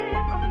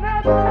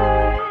Good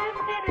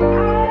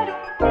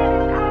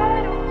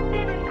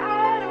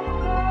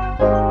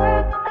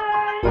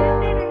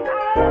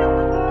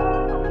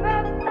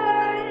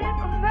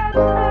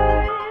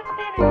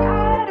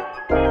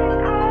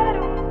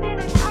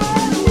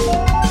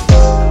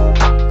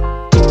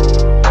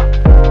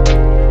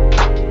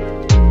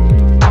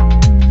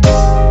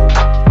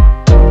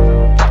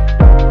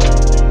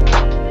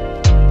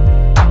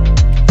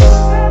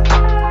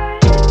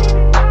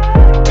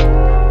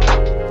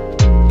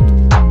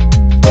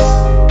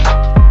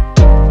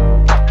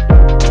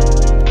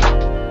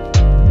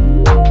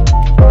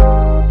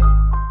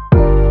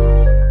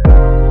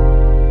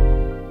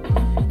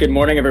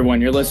morning,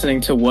 everyone. You're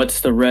listening to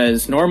What's the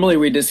Res? Normally,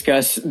 we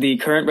discuss the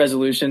current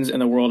resolutions in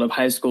the world of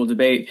high school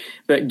debate,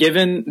 but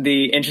given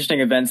the interesting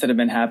events that have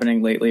been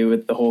happening lately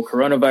with the whole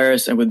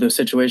coronavirus and with the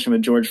situation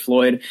with George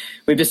Floyd,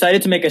 we've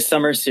decided to make a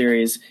summer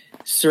series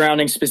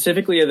surrounding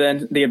specifically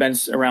the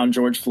events around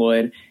George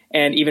Floyd,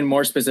 and even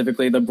more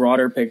specifically, the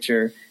broader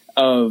picture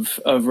of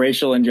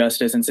racial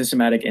injustice and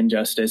systematic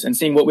injustice, and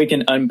seeing what we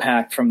can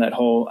unpack from that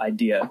whole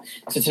idea.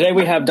 So today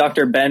we have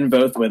Dr. Ben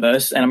Voth with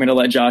us, and I'm going to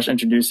let Josh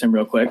introduce him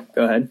real quick.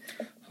 Go ahead.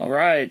 All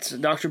right.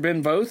 Dr.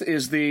 Ben Voth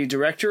is the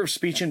Director of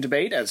Speech and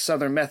Debate at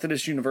Southern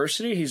Methodist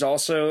University. He's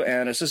also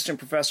an assistant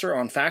professor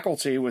on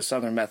faculty with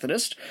Southern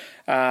Methodist.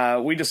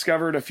 We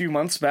discovered a few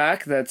months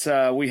back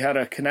that we had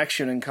a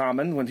connection in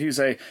common when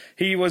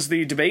he was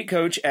the debate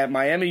coach at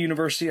Miami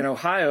University in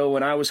Ohio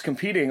when I was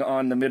competing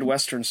on the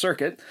Midwestern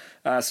circuit.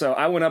 So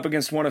I went up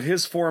against one of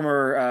his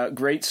former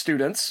great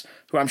students,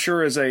 who I'm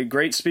sure is a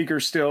great speaker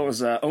still,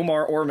 is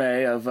Omar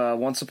Orme of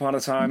Once Upon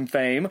a Time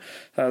fame.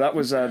 That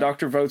was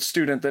Dr. Voth's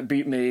student that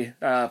beat me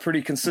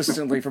pretty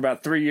consistently for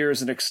about 3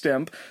 years in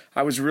extemp.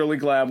 I was really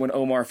glad when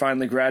Omar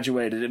finally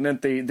graduated. It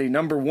meant the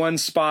number one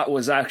spot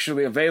was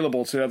actually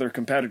available to other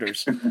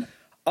competitors.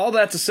 All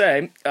that to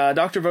say,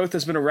 Dr. Voth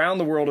has been around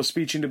the world of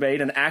speech and debate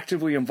and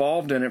actively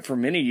involved in it for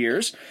many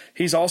years.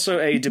 He's also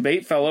a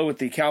debate fellow with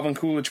the Calvin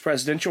Coolidge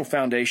Presidential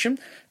Foundation.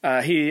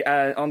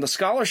 On the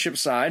scholarship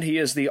side, he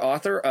is the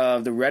author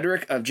of The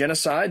Rhetoric of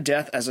Genocide,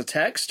 Death as a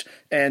Text,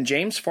 and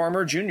James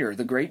Farmer Jr.,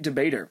 The Great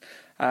Debater.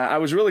 I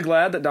was really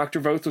glad that Dr.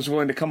 Voth was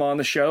willing to come on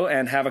the show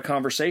and have a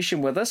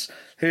conversation with us.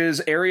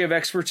 His area of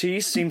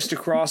expertise seems to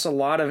cross a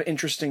lot of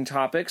interesting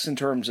topics in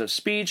terms of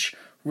speech,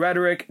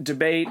 rhetoric,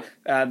 debate,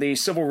 the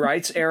civil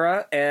rights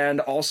era, and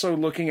also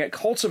looking at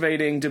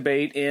cultivating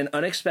debate in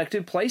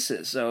unexpected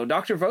places. So,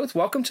 Dr. Voth,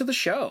 welcome to the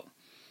show.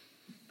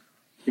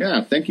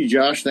 Yeah, thank you,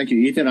 Josh. Thank you,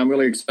 Ethan. I'm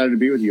really excited to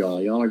be with you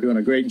all. Y'all are doing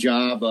a great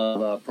job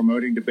of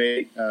promoting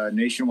debate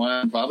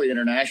nationwide and probably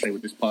internationally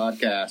with this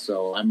podcast.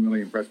 So I'm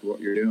really impressed with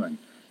what you're doing.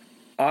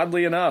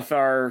 Oddly enough,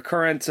 our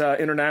current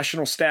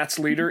international stats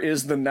leader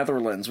is the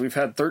Netherlands. We've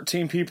had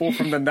 13 people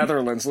from the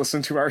Netherlands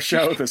listen to our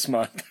show this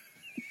month.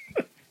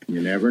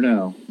 You never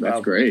know.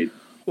 That's great.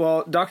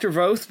 Well, Dr.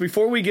 Voth,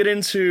 before we get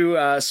into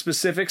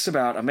specifics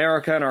about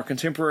America and our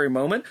contemporary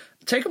moment,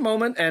 take a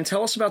moment and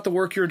tell us about the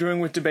work you're doing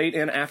with debate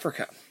in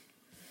Africa.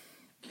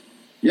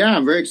 Yeah,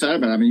 I'm very excited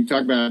about it. I mean, you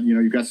talk about,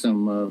 you've got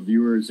some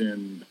viewers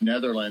in the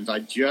Netherlands. I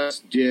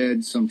just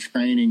did some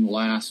training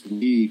last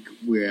week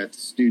with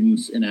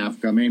students in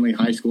Africa, mainly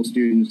high school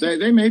students.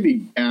 They may be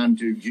down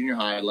to junior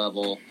high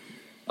level,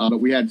 but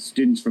we had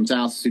students from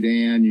South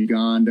Sudan,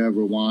 Uganda,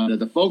 Rwanda.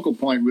 The focal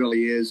point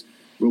really is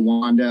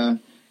Rwanda.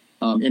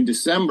 In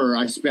December,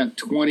 I spent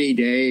 20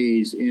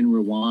 days in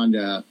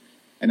Rwanda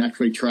and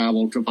actually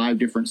traveled to 5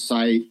 different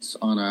sites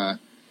on a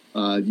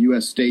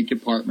U.S. State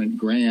Department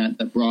grant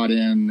that brought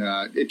in,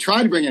 it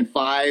tried to bring in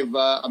 5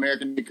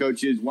 American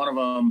coaches. One of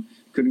them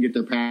couldn't get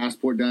their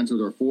passport done, so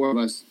there were 4 of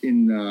us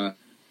in the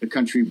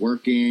country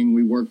working.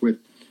 We worked with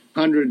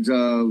hundreds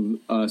of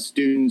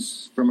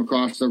students from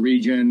across the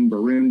region.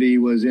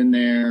 Burundi was in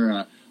there,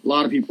 a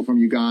lot of people from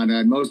Uganda,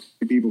 and most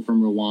people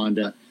from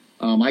Rwanda.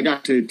 I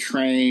got to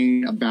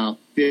train about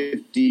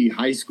 50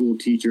 high school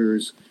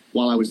teachers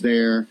while I was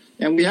there.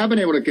 And we have been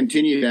able to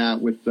continue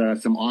that with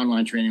some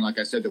online training, like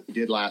I said, that we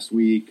did last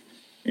week.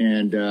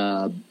 And,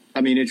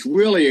 I mean, it's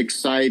really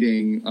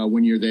exciting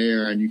when you're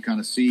there and you kind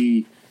of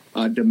see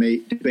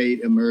debate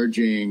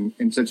emerging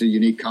in such a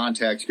unique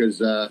context, because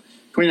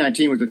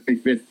 2019 was the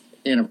 25th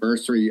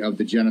anniversary of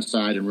the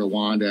genocide in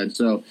Rwanda. And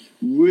so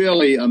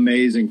really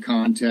amazing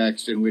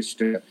context in which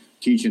to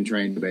teach and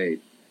train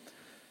debate.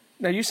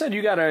 Now, you said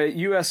you got a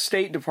U.S.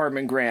 State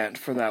Department grant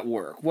for that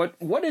work.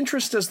 What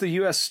interest does the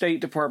U.S. State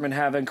Department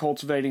have in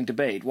cultivating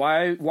debate?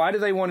 Why do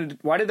they want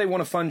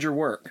to fund your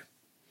work?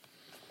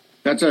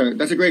 That's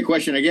a great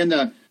question. Again,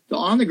 the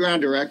on the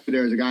ground director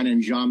there is a guy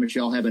named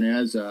Jean-Michel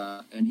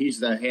Hebeneza, and he's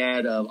the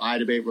head of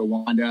iDebate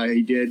Rwanda.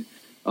 He did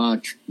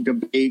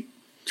debate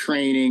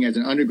training as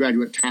an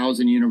undergraduate at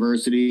Towson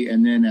University,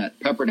 and then at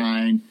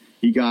Pepperdine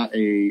he got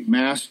a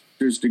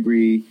master's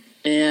degree.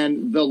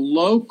 And the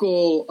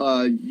local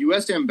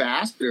U.S.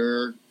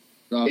 ambassador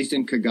based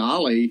in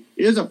Kigali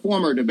is a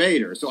former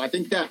debater. So I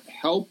think that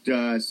helped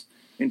us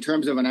in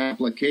terms of an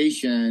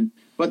application.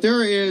 But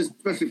there is,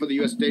 especially for the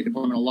U.S. State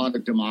Department, a lot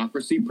of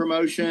democracy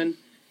promotion.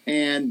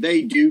 and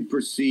they do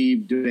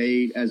perceive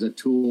debate as a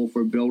tool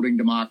for building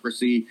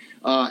democracy.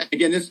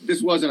 Again,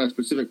 this wasn't a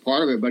specific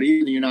part of it, but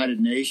even the United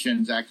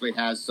Nations actually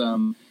has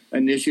some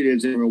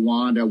initiatives in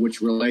Rwanda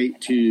which relate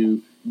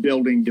to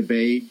building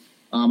debate.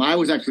 I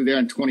was actually there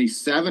in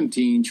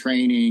 2017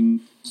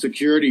 training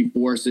security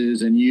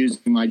forces and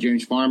using my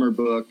James Farmer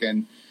book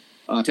and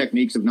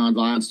techniques of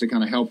nonviolence to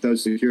kind of help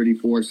those security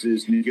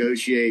forces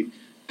negotiate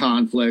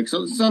conflicts.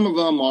 So some of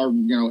them are,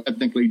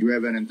 ethnically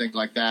driven and things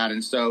like that.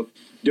 And so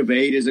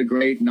debate is a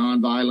great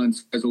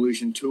nonviolence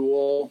resolution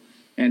tool.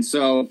 And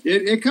so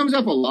it comes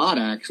up a lot,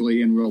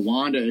 actually, in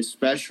Rwanda,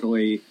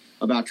 especially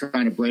about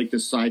trying to break the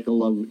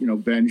cycle of,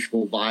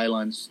 vengeful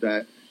violence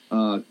that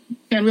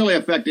can really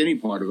affect any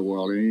part of the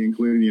world,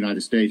 including the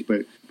United States.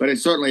 But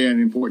it's certainly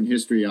an important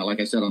history, like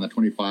I said, on the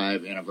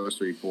 25th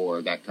anniversary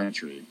for that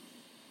country.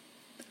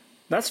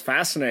 That's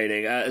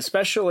fascinating,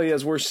 especially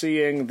as we're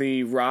seeing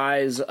the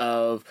rise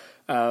of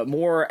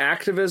more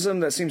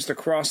activism that seems to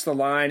cross the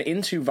line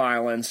into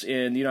violence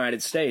in the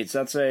United States.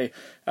 That's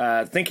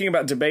thinking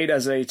about debate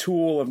as a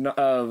tool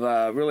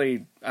of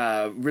really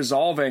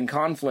resolving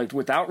conflict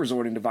without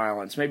resorting to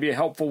violence. Maybe a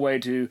helpful way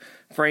to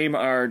frame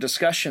our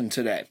discussion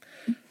today.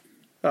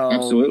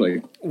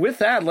 Absolutely. With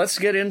that, let's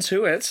get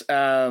into it.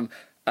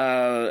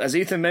 As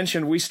Ethan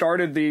mentioned, we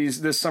started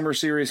this summer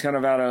series kind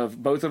of out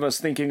of both of us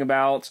thinking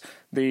about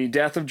the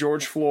death of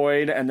George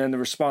Floyd and then the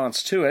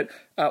response to it.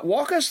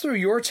 Walk us through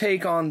your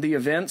take on the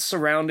events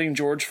surrounding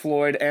George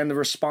Floyd and the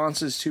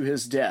responses to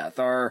his death.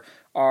 I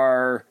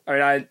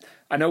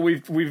know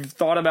we've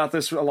thought about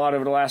this a lot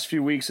over the last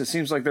few weeks. It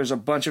seems like there's a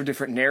bunch of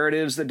different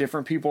narratives that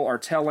different people are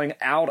telling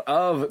out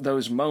of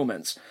those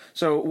moments.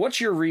 So what's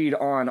your read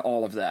on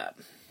all of that?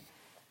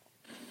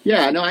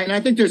 Yeah, no, and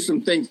I think there's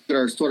some things that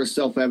are sort of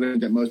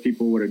self-evident that most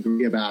people would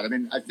agree about. I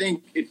mean, I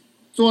think it's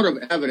sort of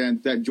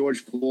evident that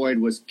George Floyd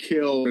was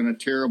killed in a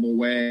terrible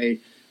way.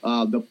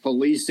 The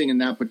policing in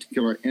that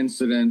particular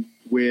incident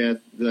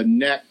with the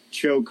neck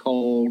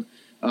chokehold,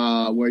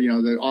 where,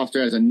 the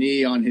officer has a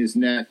knee on his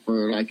neck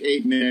for like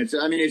 8 minutes.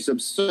 I mean, it's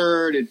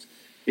absurd.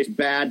 It's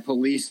bad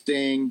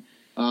policing.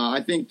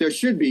 I think there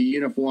should be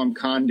uniform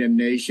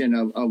condemnation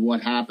of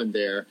what happened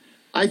there.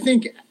 I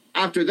think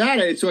after that,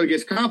 it sort of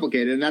gets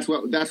complicated, and that's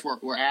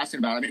what we're asking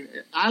about. I mean,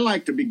 I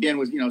like to begin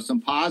with,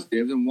 some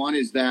positives, and one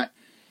is that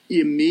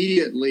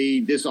immediately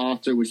this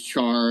officer was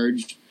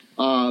charged.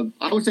 I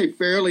would say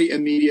fairly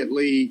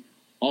immediately,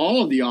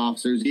 all of the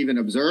officers, even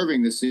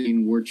observing the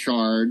scene, were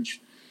charged,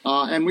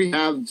 and we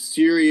have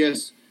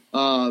serious,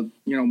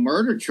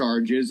 murder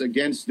charges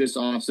against this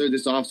officer.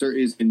 This officer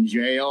is in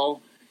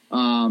jail,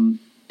 and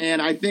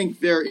I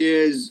think there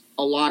is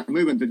a lot of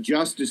movement. The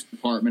Justice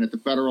Department at the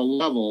federal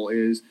level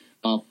is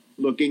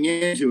looking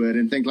into it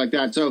and things like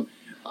that. So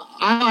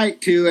I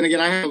like to, and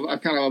again, I have a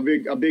kind of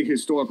a big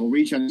historical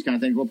reach on this kind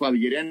of thing. We'll probably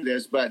get into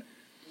this, but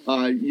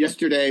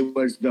yesterday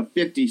was the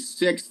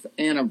 56th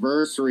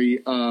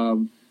anniversary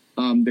of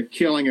the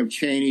killing of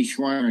Cheney,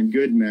 Schwerner, and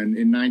Goodman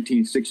in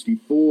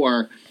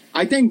 1964.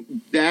 I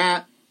think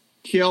that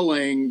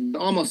killing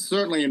almost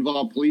certainly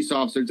involved police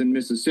officers in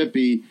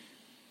Mississippi.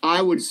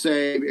 I would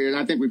say, and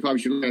I think we probably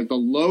should look at the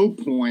low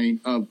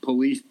point of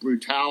police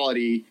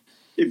brutality.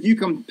 If you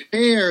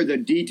compare the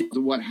details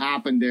of what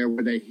happened there,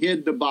 where they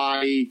hid the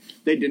body,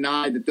 they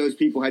denied that those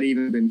people had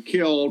even been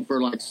killed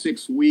for like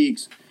 6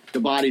 weeks. The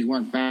bodies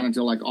weren't found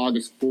until like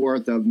August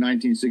 4th of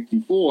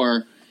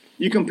 1964.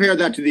 You compare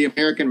that to the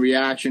American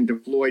reaction to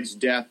Floyd's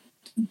death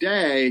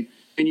today,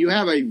 and you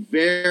have a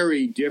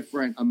very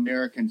different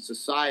American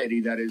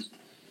society that is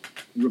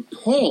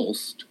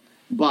repulsed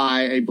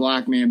by a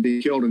black man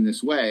being killed in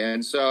this way.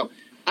 And so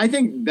I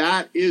think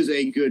that is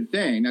a good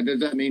thing. Now,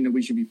 does that mean that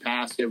we should be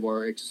passive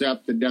or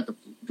accept the death of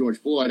George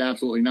Floyd?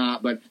 Absolutely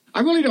not. But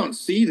I really don't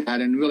see that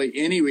in really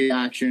any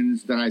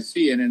reactions that I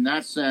see. And in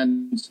that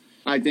sense,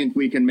 I think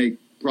we can make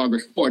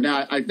progress forward.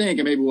 Now, I think,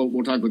 and maybe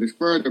we'll talk about this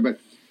further, but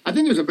I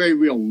think there's a very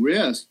real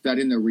risk that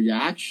in the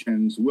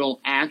reactions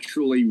will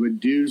actually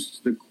reduce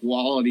the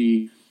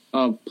quality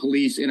of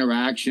police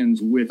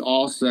interactions with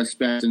all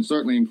suspects, and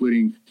certainly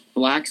including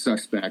black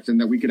suspects,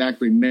 and that we could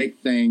actually make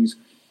things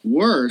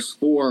worse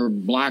for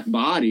black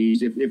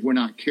bodies if we're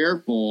not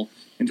careful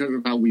in terms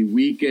of how we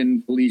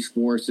weaken police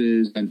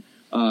forces and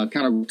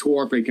kind of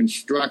rhetorically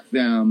construct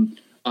them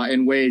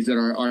in ways that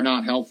are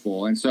not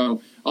helpful. And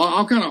so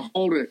I'll kind of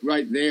hold it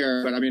right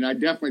there. But I mean, I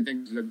definitely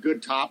think this is a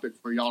good topic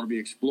for y'all to be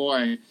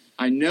exploring.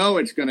 I know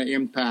it's going to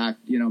impact,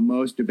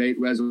 most debate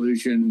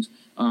resolutions.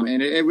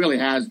 And it really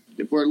has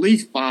for at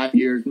least 5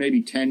 years,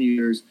 maybe 10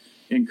 years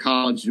in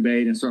college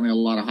debate, and certainly a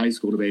lot of high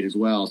school debate as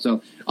well.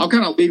 So I'll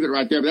kind of leave it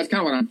right there, but that's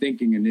kind of what I'm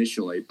thinking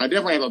initially. I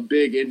definitely have a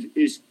big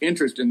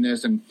interest in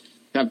this and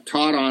have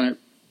taught on it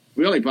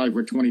really probably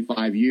for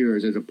 25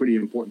 years as a pretty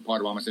important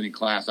part of almost any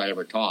class I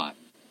ever taught.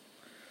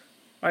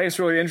 I think it's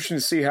really interesting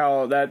to see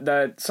how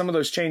that some of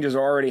those changes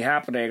are already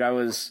happening.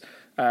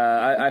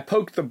 I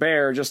poked the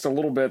bear just a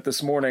little bit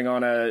this morning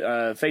on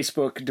a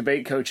Facebook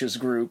debate coaches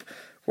group,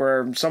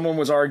 where someone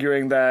was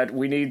arguing that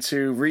we need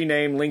to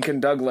rename Lincoln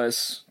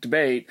Douglas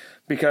debate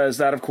because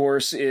that, of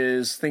course,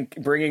 is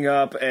bringing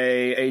up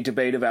a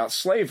debate about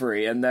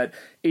slavery, and that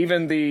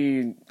even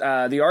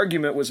the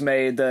argument was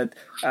made that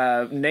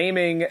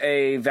naming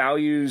a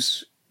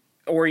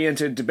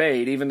values-oriented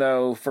debate, even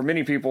though for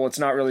many people it's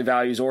not really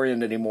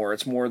values-oriented anymore,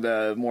 it's more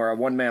a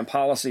one-man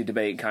policy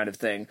debate kind of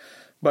thing,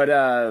 but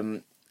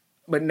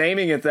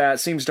naming it that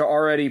seems to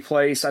already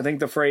place, I think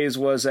the phrase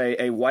was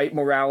a white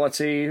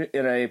morality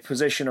in a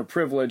position of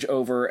privilege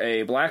over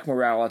a black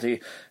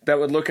morality that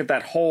would look at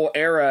that whole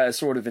era as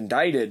sort of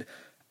indicted.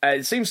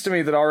 It seems to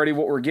me that already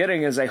what we're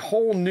getting is a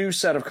whole new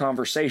set of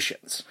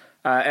conversations.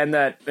 And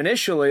that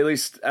initially, at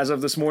least as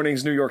of this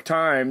morning's New York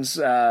Times,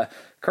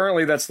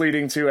 currently that's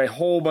leading to a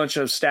whole bunch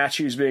of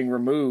statues being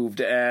removed,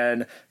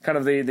 and kind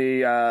of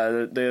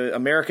the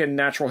American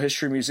Natural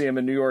History Museum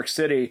in New York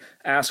City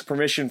asked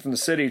permission from the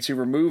city to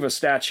remove a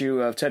statue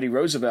of Teddy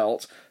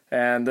Roosevelt,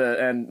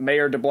 and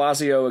Mayor de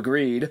Blasio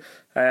agreed,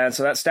 and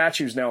so that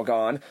statue's now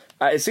gone.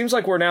 It seems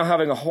like we're now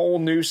having a whole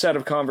new set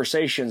of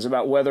conversations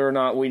about whether or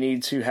not we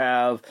need to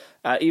have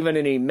even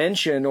any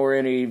mention or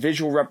any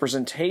visual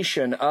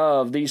representation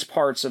of these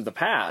parts of the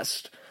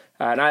past.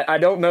 And I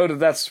don't know that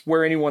that's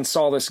where anyone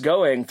saw this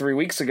going 3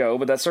 weeks ago,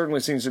 but that certainly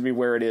seems to be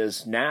where it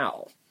is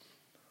now.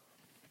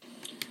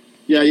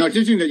 Yeah, it's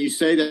interesting that you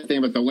say that thing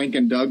about the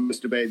Lincoln Douglas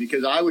debate,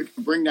 because I would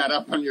bring that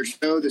up on your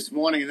show this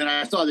morning, and then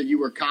I saw that you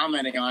were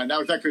commenting on it. That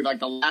was actually like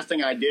the last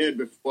thing I did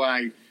before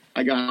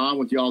I got on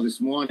with y'all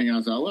this morning. And I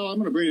was like, well, I'm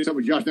going to bring this up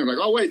with Josh. And they were like,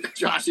 oh, wait,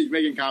 Josh is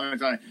making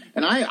comments on it.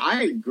 And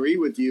I agree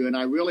with you, and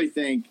I really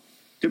think,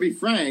 to be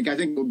frank, I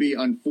think it would be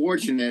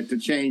unfortunate to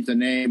change the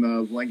name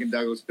of Lincoln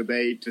Douglas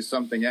debate to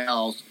something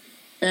else.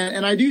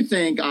 And I do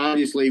think,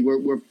 obviously,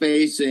 we're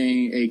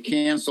facing a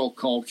cancel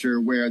culture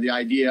where the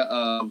idea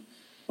of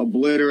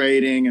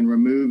obliterating and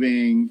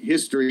removing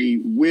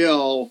history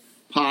will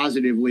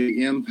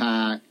positively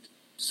impact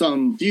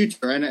some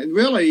future. And it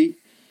really,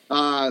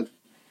 the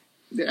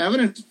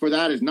evidence for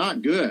that is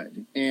not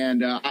good.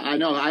 And I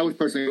know I was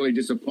personally really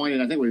disappointed.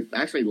 I think it was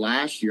actually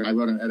last year I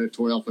wrote an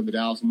editorial for the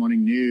Dallas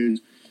Morning News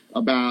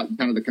about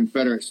kind of the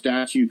Confederate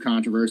statue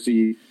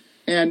controversy.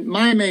 And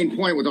my main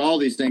point with all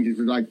these things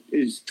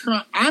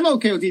I'm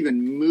okay with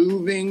even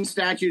moving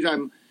statues.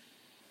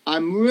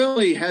 I'm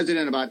really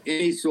hesitant about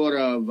any sort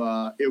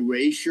of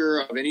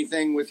erasure of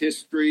anything with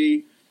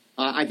history.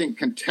 I think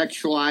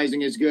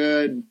contextualizing is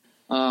good.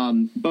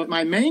 But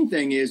my main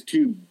thing is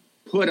to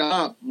put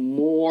up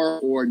more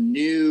or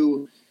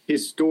new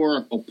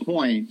historical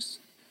points.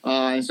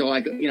 And so,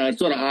 it's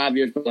sort of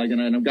obvious, but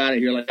and I've got it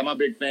here. I'm a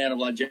big fan of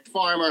James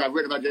Farmer. I've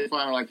written about James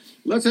Farmer.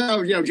 Let's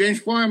have,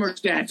 James Farmer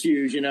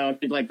statues,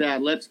 things like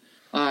that. Let's,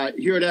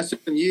 here at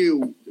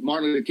SMU,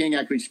 Martin Luther King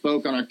actually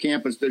spoke on our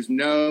campus. There's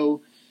no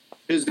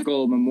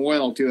physical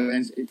memorial to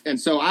it. And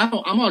so I'm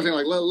always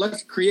saying,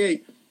 let's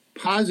create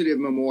positive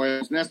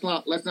memorials,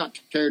 and let's not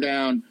tear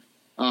down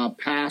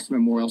past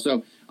memorials.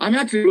 So I'm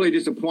actually really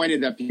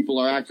disappointed that people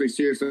are actually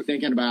seriously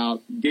thinking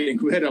about getting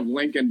rid of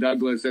Lincoln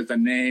Douglas as a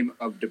name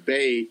of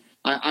debate.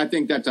 I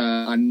think that's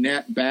a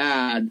net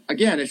bad,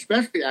 again,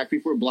 especially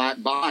actually for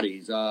black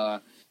bodies.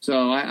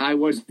 So I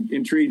was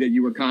intrigued that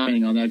you were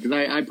commenting on that, because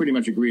I pretty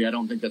much agree. I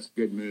don't think that's a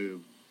good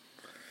move.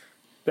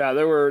 Yeah,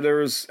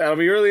 it'll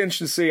be really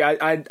interesting to see.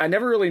 I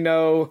never really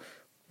know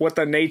what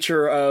the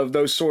nature of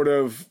those sort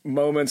of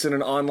moments in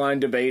an online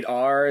debate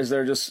are. Is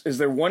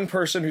there one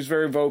person who's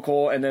very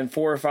vocal and then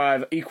 4 or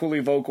 5 equally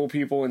vocal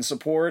people in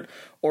support,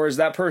 or is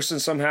that person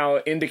somehow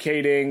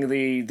indicating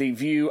the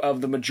view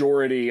of the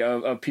majority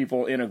of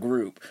people in a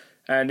group?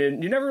 And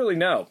you never really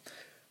know.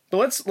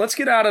 But let's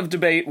get out of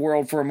debate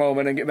world for a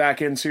moment and get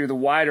back into the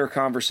wider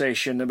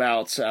conversation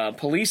about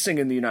policing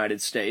in the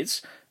United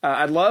States.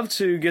 I'd love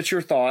to get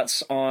your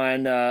thoughts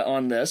on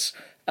this.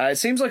 It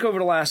seems like over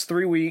the last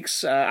 3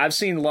 weeks, I've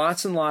seen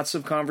lots and lots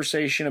of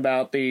conversation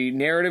about the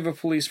narrative of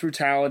police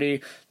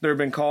brutality. There have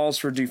been calls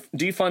for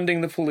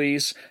defunding the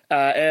police,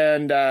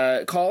 and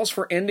calls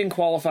for ending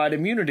qualified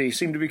immunity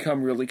seem to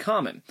become really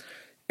common.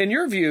 In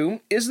your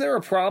view, is there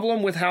a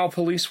problem with how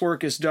police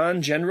work is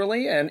done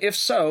generally? And if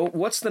so,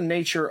 what's the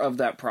nature of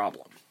that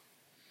problem?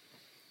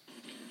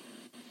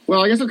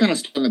 Well, I guess I'll kind of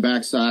start on the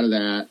backside of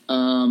that.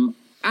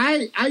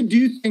 I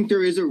do think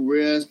there is a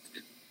risk,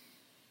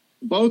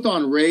 both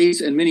on race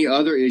and many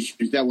other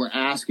issues, that we're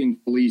asking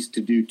police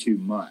to do too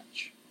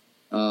much.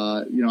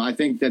 I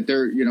think that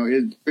there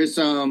is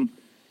some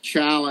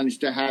challenge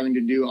to having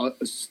to do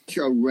such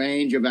a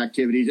range of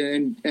activities,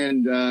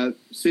 and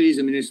cities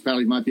and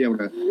municipalities might be able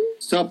to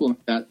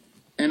supplement that.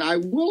 And I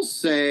will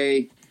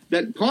say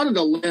that part of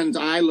the lens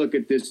I look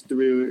at this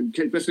through,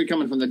 especially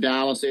coming from the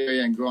Dallas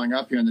area and growing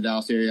up here in the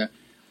Dallas area,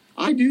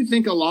 I do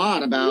think a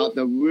lot about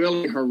the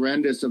really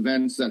horrendous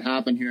events that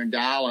happened here in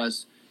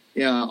Dallas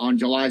on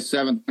July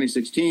 7th,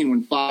 2016,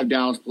 when 5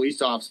 Dallas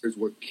police officers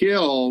were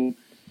killed,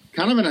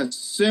 kind of in a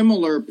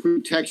similar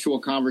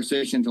pretextual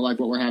conversation to like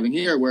what we're having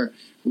here, where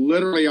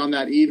literally on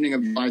that evening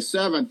of July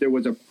 7th, there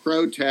was a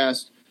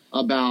protest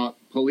about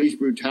police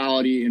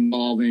brutality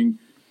involving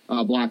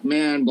black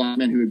men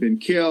who had been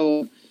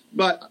killed.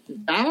 But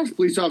Dallas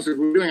police officers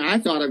were doing, I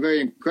thought, a very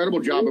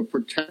incredible job of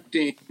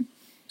protecting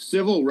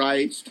civil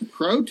rights to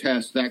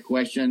protest that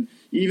question,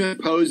 even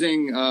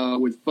posing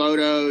with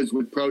photos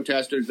with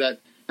protesters that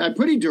had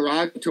pretty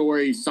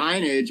derogatory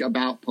signage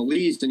about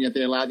police, and yet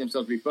they allowed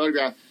themselves to be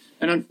photographed.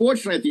 And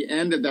unfortunately, at the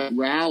end of that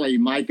rally,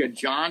 Micah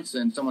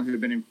Johnson, someone who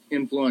had been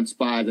influenced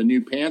by the New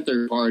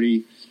Panther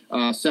Party,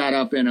 sat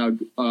up in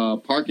a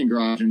parking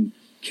garage and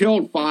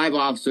killed 5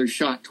 officers,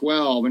 shot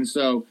 12. And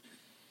so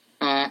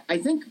I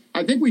think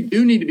we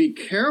do need to be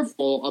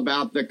careful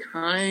about the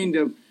kind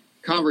of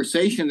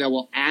conversation that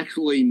will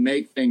actually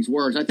make things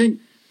worse. I think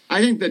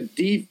the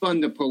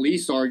defund the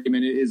police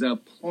argument is a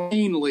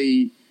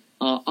plainly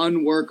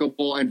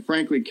unworkable and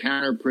frankly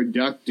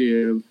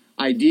counterproductive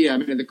idea. I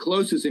mean, the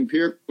closest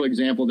empirical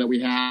example that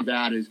we have of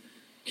that is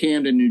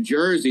Camden, New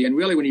Jersey. And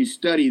really, when you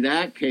study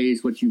that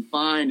case, what you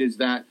find is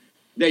that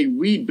they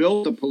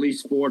rebuilt the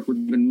police force with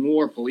even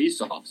more police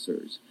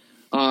officers.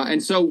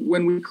 And so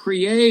when we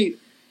create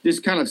this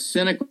kind of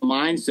cynical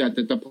mindset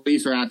that the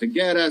police are out to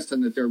get us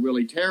and that they're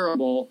really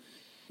terrible,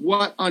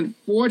 what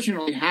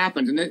unfortunately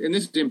happens, and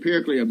this is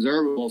empirically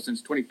observable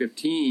since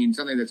 2015,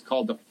 something that's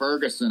called the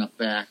Ferguson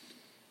effect,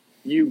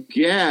 you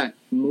get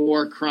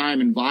more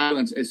crime and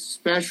violence,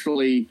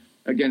 especially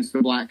against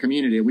the Black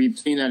community. We've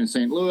seen that in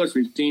St. Louis.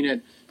 We've seen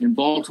it in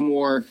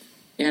Baltimore.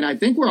 And I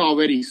think we're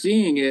already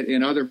seeing it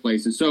in other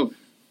places. So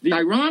the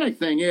ironic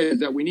thing is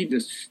that we need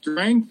to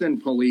strengthen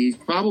police,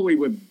 probably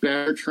with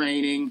better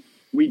training.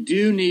 We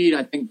do need,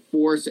 I think,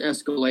 force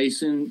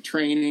escalation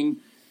training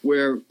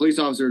where police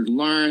officers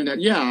learn that,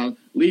 yeah,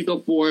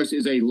 lethal force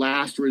is a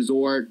last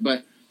resort,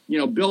 but,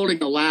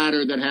 building a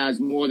ladder that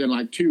has more than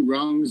like 2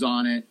 rungs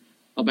on it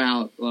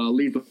about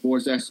lethal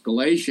force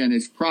escalation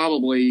is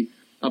probably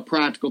a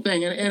practical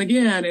thing. And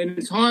again, and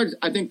it's hard,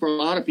 I think, for a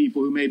lot of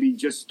people who may be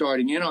just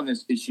starting in on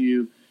this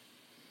issue.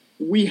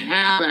 We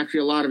have actually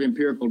a lot of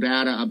empirical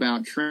data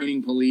about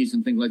training police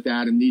and things like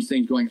that, and these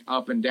things going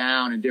up and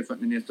down in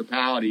different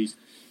municipalities.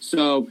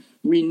 So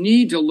we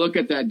need to look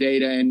at that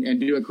data and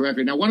do it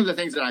correctly. Now, one of the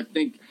things that I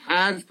think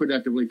has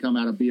productively come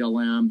out of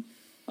BLM,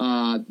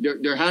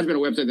 there has been a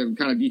website that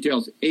kind of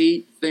details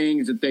 8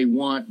 things that they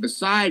want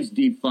besides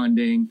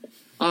defunding.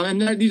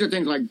 And these are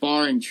things like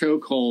barring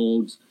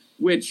chokeholds,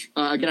 which,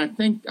 again, I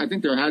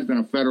think there has been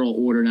a federal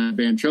order now to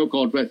ban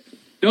chokeholds, but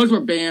those were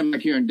banned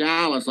like here in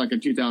Dallas, like in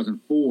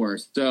 2004.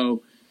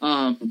 So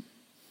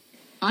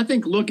I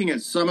think looking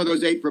at some of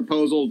those 8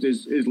 proposals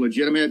is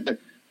legitimate, but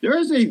there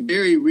is a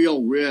very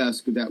real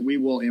risk that we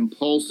will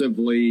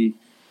impulsively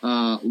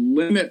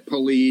limit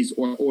police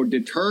or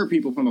deter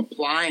people from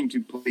applying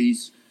to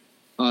police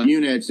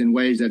units in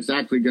ways that's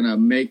actually going to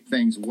make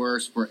things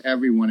worse for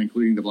everyone,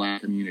 including the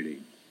Black community.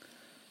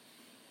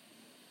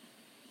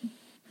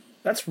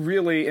 That's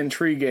really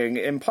intriguing,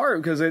 in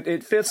part because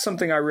it fits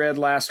something I read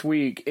last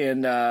week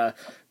in I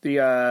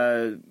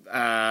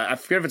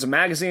forget if it's a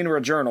magazine or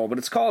a journal, but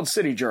it's called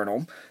City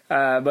Journal.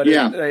 But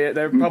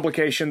their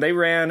publication, they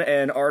ran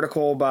an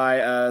article by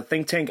a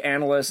think tank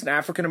analyst, an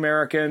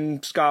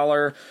African-American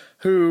scholar,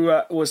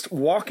 who was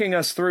walking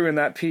us through in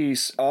that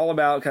piece all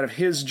about kind of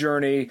his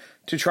journey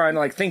to try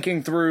and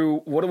thinking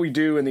through what do we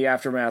do in the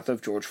aftermath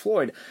of George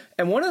Floyd.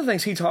 And one of the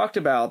things he talked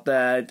about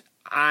that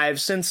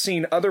I've since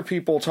seen other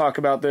people talk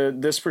about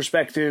this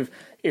perspective.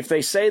 If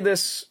they say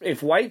this,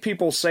 if white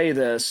people say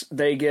this,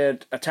 they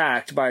get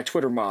attacked by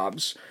Twitter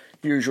mobs,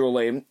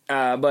 usually.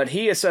 But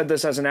he has said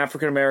this as an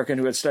African-American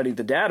who had studied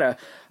the data,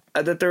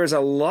 that there is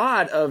a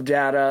lot of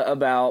data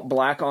about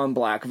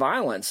black-on-black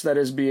violence that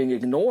is being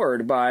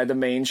ignored by the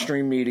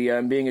mainstream media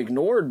and being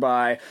ignored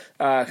by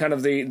kind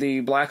of the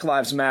Black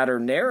Lives Matter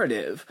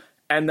narrative.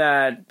 And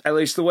that, at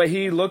least the way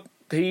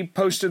he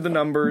posted the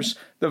numbers,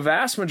 the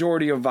vast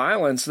majority of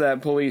violence that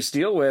police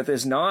deal with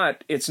it's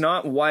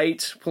not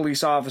white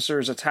police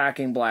officers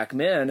attacking black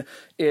men.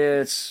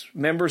 It's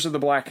members of the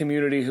black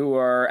community who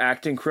are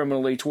acting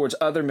criminally towards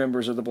other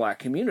members of the black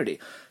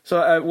community.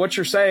 So what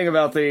you're saying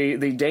about the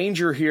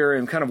danger here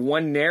in kind of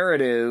one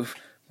narrative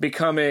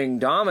becoming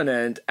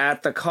dominant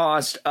at the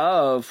cost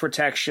of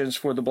protections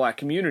for the black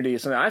community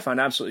is something I find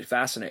absolutely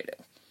fascinating.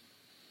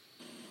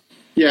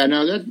 Yeah,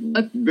 no,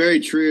 that's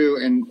very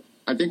true. And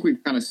I think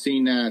we've kind of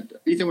seen that.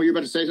 Ethan, were you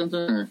about to say something?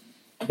 Or?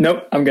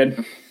 Nope, I'm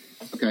good.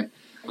 Okay.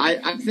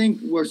 I think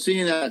we're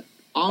seeing that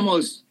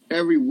almost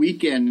every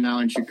weekend now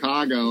in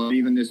Chicago, and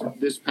even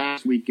this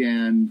past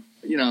weekend,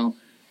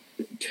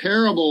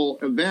 terrible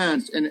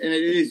events. And it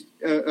is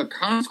a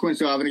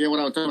consequence of, and again, what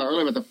I was talking about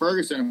earlier about the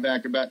Ferguson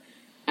effect, about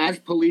as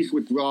police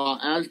withdraw,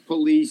 as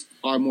police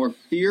are more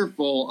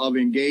fearful of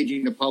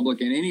engaging the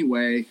public in any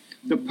way,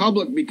 the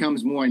public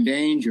becomes more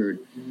endangered.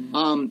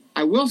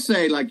 I will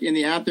say, in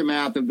the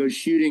aftermath of those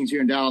shootings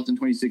here in Dallas in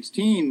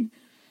 2016,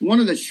 one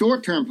of the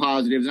short-term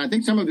positives, and I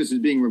think some of this is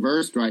being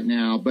reversed right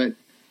now, but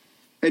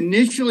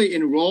initially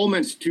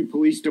enrollments to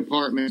police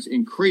departments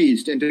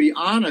increased. And to be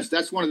honest,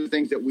 that's one of the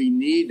things that we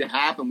need to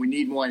happen. We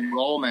need more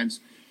enrollments.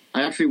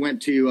 I actually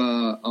went to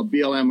a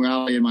BLM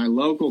rally in my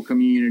local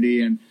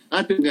community, and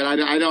I think that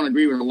I don't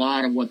agree with a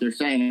lot of what they're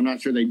saying. I'm not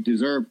sure they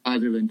deserve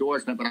positive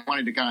endorsement, but I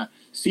wanted to kind of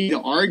see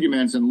the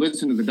arguments and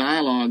listen to the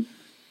dialogue.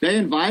 They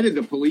invited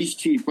the police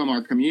chief from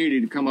our community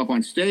to come up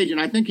on stage,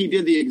 and I think he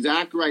did the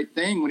exact right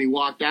thing when he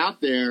walked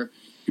out there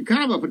to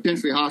kind of a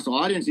potentially hostile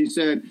audience. He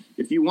said,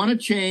 if you want to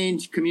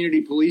change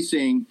community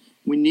policing,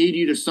 we need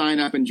you to sign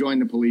up and join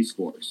the police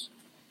force.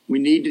 We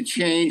need to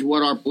change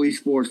what our police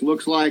force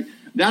looks like.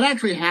 That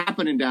actually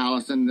happened in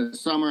Dallas in the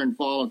summer and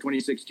fall of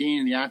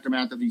 2016 in the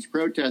aftermath of these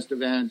protest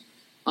events.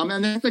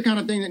 And that's the kind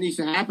of thing that needs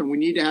to happen. We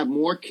need to have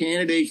more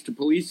candidates to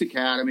police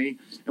academy,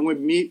 and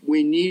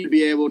we need to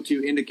be able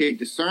to indicate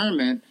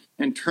discernment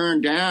and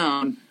turn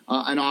down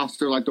an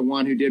officer like the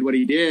one who did what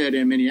he did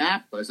in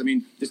Minneapolis. I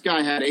mean, this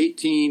guy had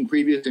 18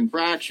 previous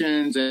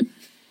infractions, and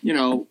you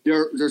know,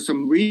 there's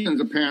some reasons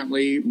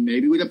apparently,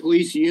 maybe with the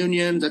police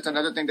unions. That's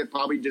another thing that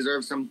probably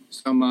deserves some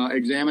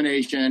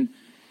examination.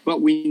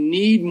 But we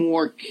need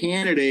more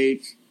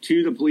candidates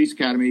to the police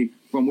academy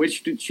from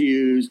which to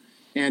choose,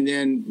 and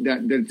then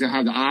to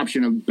have the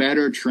option of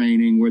better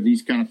training where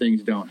these kind of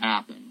things don't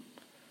happen.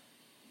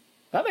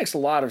 That makes a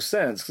lot of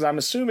sense, because I'm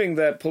assuming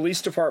that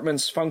police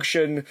departments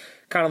function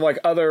kind of like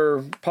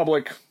other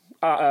public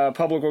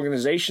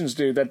organizations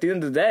do, that at the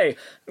end of the day,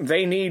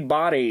 they need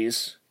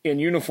bodies in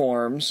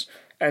uniforms.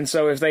 And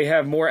so if they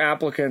have more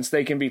applicants,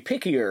 they can be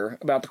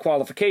pickier about the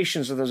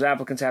qualifications that those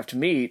applicants have to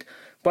meet.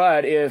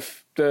 But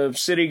if the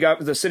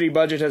city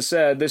budget has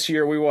said this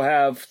year we will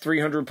have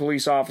 300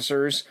 police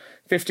officers,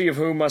 50 of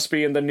whom must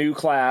be in the new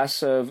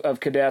class of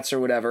cadets or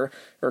whatever,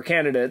 or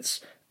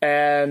candidates,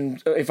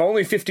 and if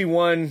only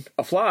 51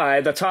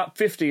 apply, the top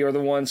 50 are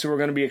the ones who are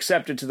going to be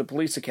accepted to the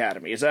police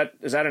academy. Is that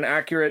an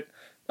accurate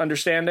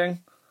understanding?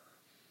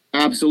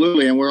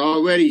 Absolutely. And we're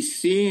already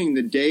seeing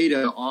the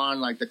data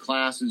on like the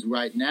classes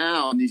right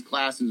now, and these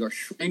classes are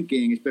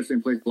shrinking, especially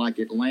in places like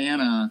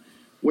Atlanta,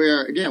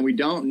 where, again, we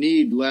don't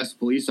need less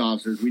police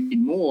officers. We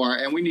need more,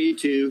 and we need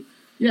to,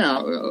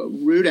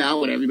 root out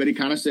what everybody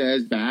kind of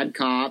says, bad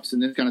cops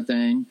and this kind of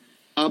thing.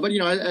 But, you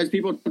know, as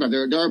people talk about,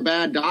 there are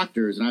bad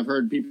doctors, and I've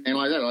heard people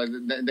analyze that.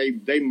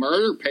 Like they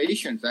murder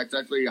patients. That's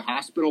actually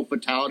hospital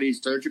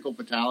fatalities, surgical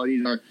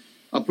fatalities are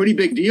a pretty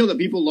big deal that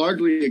people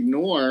largely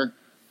ignore.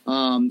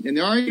 And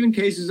there are even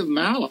cases of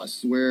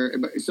malice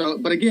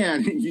but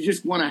again, you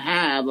just want to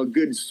have a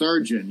good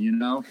surgeon, you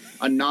know,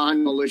 a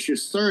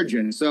non-malicious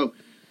surgeon. So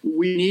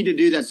we need to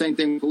do that same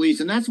thing with police.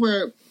 And that's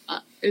where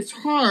it's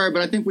hard,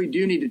 but I think we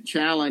do need to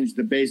challenge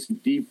the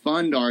basic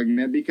defund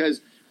argument,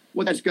 because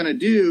what that's going to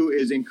do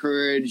is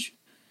encourage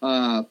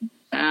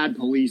bad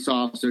police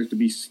officers to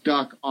be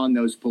stuck on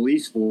those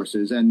police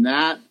forces. And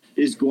that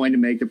is going to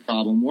make the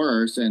problem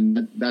worse.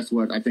 And that's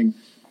what I think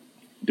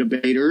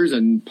debaters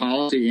and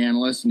policy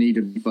analysts need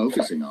to be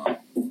focusing on.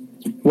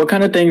 What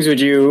kind of things would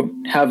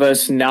you have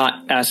us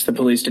not ask the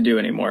police to do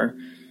anymore?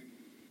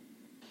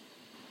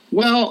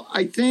 Well,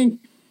 I think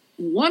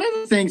one of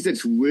the things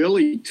that's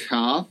really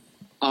tough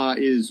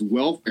is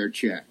welfare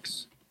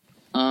checks.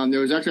 There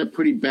was actually a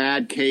pretty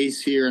bad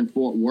case here in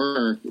Fort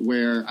Worth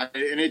where,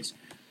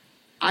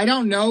 I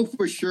don't know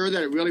for sure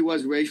that it really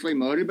was racially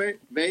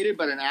motivated,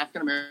 but an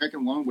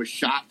African-American woman was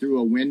shot through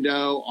a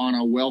window on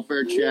a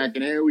welfare check,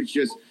 and it was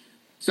just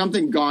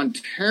something gone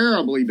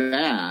terribly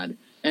bad.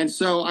 And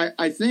so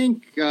I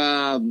think,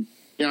 I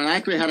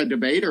actually had a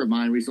debater of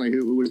mine recently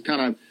who was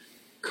kind of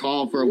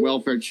called for a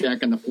welfare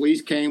check, and the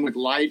police came with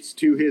lights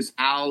to his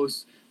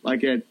house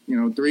like at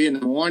 3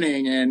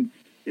 a.m, and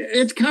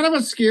it's kind of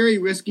a scary,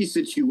 risky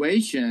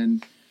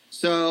situation.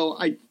 So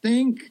I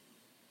think,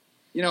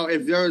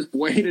 if there's a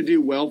way to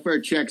do welfare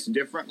checks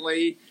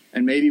differently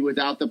and maybe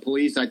without the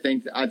police, I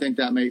think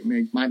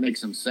that might make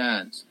some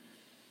sense.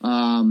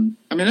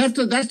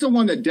 That's the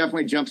one that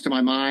definitely jumps to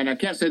my mind. I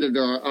can't say that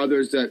there are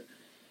others that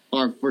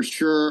are for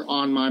sure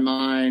on my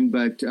mind,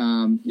 but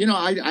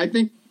I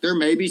think there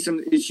may be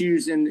some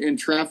issues in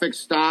traffic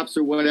stops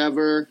or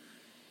whatever,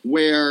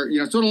 where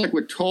sort of like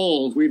with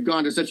tolls, we've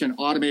gone to such an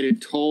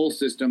automated toll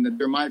system that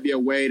there might be a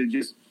way to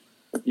just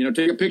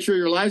take a picture of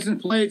your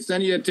license plate,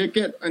 send you a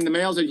ticket in the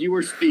mail that you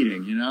were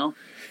speeding. Now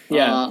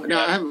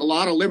I have a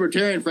lot of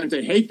libertarian friends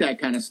that hate that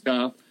kind of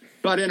stuff.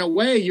 But in a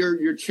way,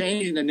 you're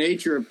changing the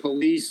nature of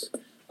police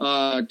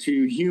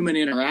to human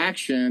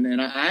interaction,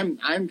 and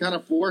I'm kind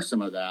of for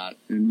some of that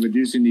and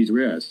reducing these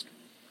risks.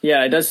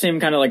 Yeah, it does seem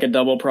kind of like a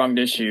double-pronged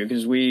issue,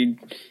 because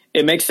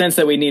it makes sense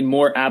that we need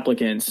more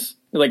applicants,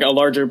 like a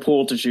larger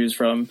pool to choose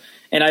from.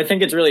 And I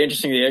think it's really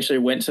interesting that he actually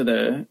went to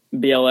the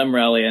BLM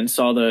rally and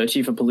saw the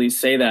chief of police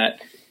say that,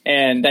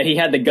 and that he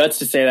had the guts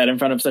to say that in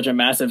front of such a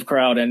massive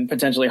crowd and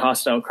potentially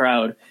hostile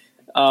crowd.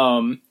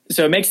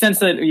 So it makes sense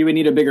that you would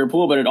need a bigger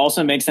pool, but it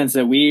also makes sense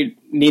that we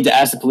need to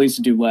ask the police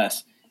to do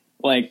less.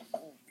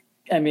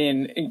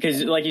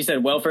 Because like you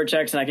said, welfare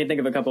checks, and I can think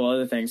of a couple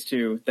other things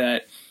too,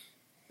 that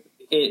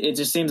it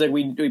just seems like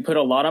we put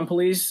a lot on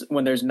police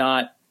when there's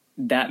not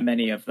that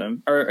many of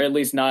them, or at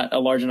least not a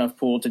large enough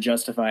pool to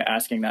justify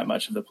asking that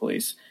much of the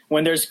police,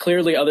 when there's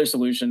clearly other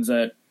solutions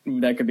that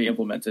could be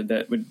implemented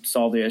that would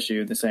solve the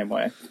issue the same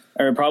way,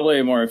 or probably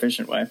a more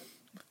efficient way.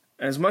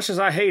 As much as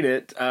I hate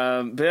it,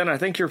 Ben, I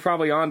think you're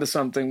probably onto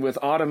something with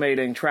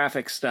automating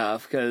traffic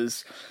stuff,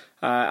 because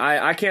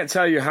I can't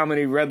tell you how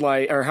many red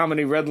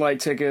light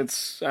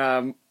tickets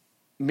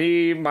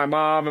me, my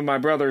mom, and my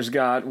brothers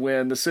got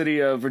when the city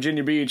of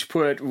Virginia Beach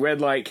put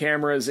red light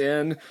cameras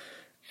in.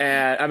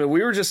 And I mean,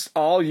 we were just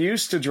all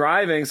used to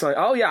driving, so like,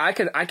 oh yeah,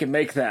 I can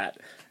make that,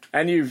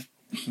 and you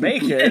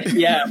make it.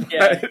 Yeah.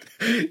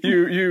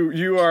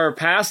 You are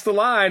past the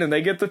line, and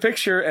they get the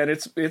picture, and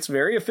it's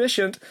very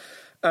efficient.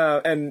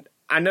 And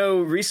I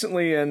know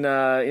recently in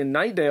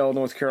Knightdale,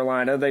 North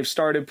Carolina, they've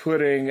started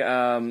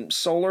putting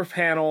solar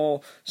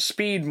panel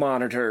speed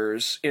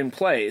monitors in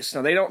place.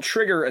 Now, they don't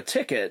trigger a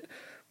ticket,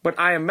 but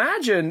I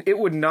imagine it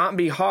would not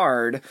be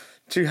hard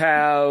to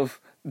have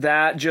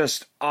that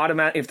just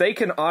automatic. If they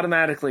can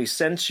automatically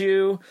sense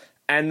you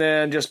and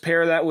then just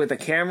pair that with a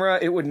camera,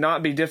 it would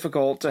not be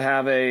difficult to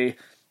have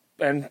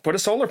and put a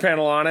solar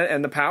panel on it,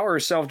 and the power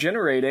is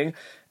self-generating.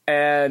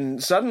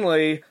 And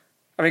suddenly,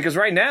 I mean, because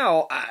right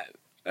now,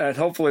 and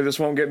hopefully this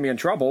won't get me in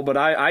trouble, but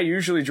I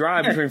usually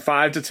drive between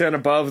 5 to 10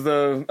 above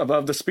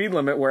the speed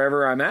limit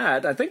wherever I'm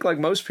at. I think like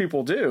most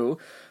people do.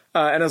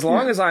 And as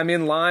long as I'm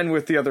in line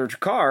with the other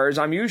cars,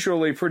 I'm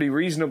usually pretty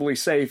reasonably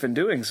safe in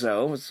doing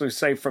so. So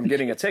safe from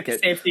getting a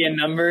ticket. Safety in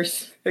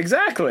numbers.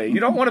 Exactly. You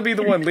don't want to be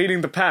the one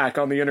leading the pack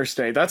on the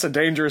interstate. That's a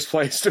dangerous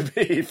place to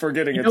be for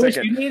getting a ticket.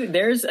 What you need?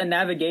 There's a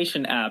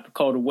navigation app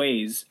called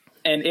Waze,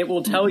 and it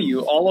will tell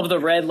you all of the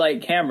red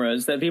light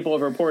cameras that people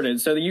have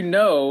reported, so that you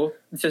know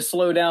to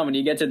slow down when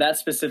you get to that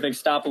specific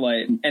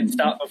stoplight and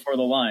stop before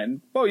the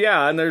line. Well,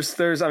 yeah, and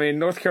there's I mean,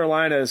 North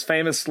Carolina is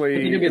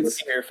famously you can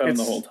see your phone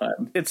the whole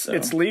time.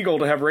 It's legal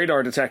to have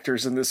radar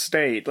detectors in this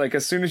state. Like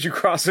as soon as you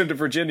cross into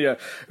Virginia,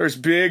 there's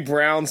big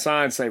brown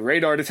signs say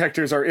radar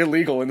detectors are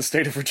illegal in the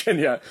state of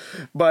Virginia.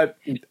 But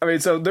I mean,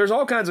 so there's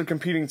all kinds of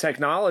competing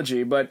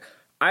technology, but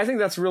I think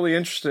that's really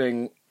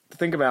interesting to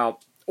think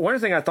about. One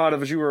thing I thought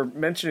of as you were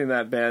mentioning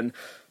that, Ben,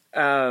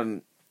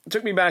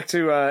 took me back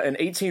to an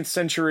 18th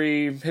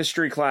century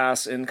history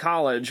class in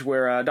college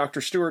where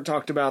Dr. Stewart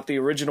talked about the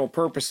original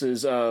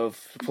purposes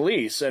of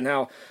police, and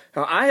how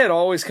I had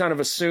always kind of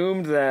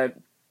assumed that,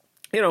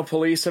 you know,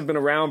 police have been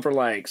around for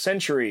like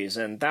centuries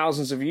and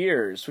thousands of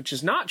years, which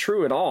is not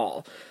true at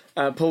all.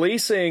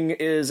 Policing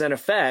is an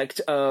effect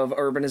of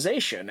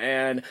urbanization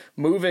and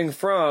moving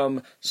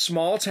from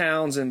small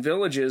towns and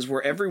villages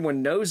where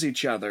everyone knows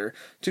each other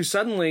to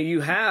suddenly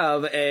you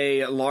have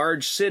a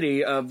large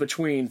city of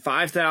between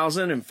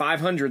 5,000 and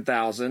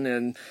 500,000.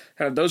 And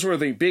those were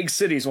the big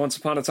cities once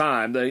upon a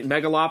time, the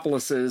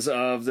megalopolises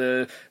of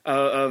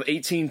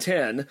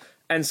 1810.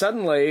 And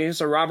suddenly,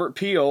 Sir Robert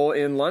Peel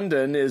in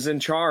London is in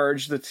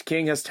charge. The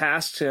king has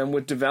tasked him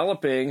with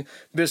developing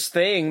this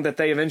thing that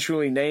they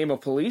eventually name a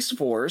police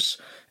force.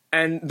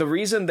 And the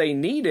reason they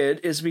need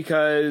it is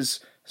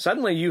because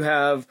suddenly you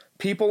have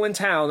people in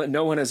town that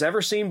no one has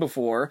ever seen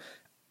before,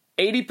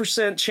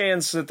 80%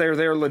 chance that they're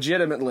there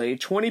legitimately,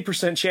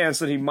 20% chance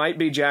that he might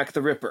be Jack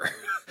the Ripper.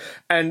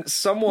 And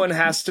someone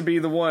has to be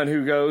the one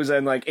who goes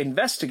and like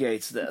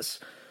investigates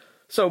this.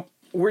 So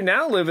we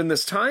now live in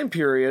this time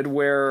period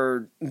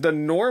where the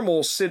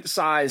normal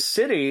size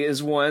city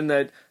is one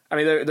that, I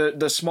mean,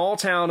 the small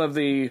town of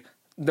the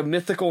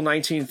mythical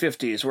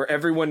 1950s where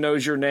everyone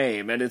knows your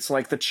name and it's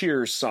like the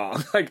Cheers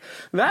song. Like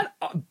that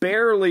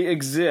barely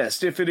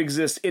exists, if it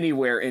exists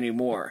anywhere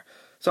anymore.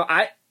 So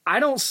I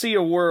don't see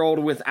a world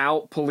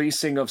without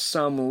policing of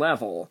some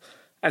level.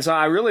 And so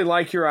I really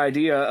like your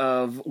idea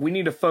of we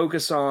need to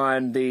focus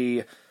on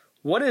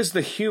what is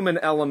the human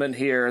element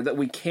here that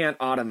we can't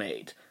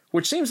automate?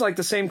 Which seems like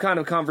the same kind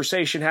of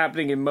conversation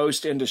happening in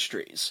most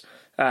industries.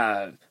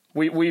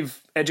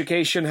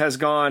 Education has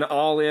gone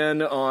all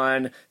in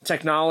on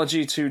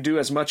technology to do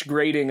as much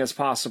grading as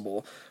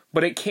possible,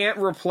 but it can't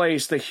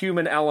replace the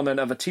human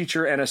element of a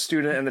teacher and a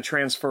student and the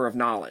transfer of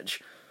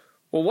knowledge.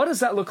 Well, what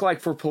does that look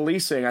like for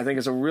policing? I think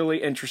is a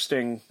really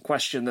interesting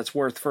question that's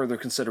worth further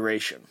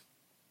consideration.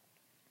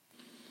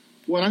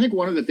 Well, I think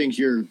one of the things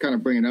you're kind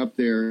of bringing up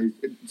there,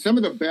 some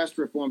of the best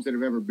reforms that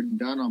have ever been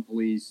done on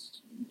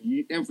police,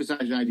 you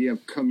emphasize the idea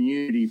of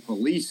community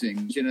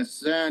policing, which in a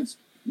sense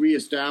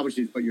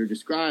reestablishes what you're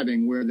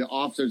describing, where the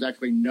officers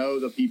actually know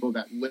the people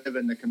that live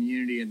in the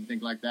community and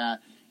things like that,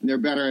 and they're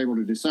better able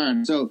to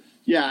discern. So,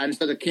 yeah, and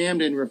so the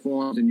Camden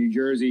reforms in New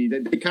Jersey,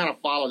 they kind of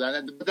follow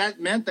that. But that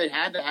meant they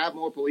had to have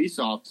more police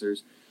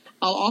officers.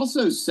 I'll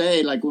also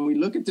say, like, when we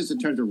look at this in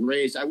terms of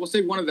race, I will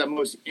say one of the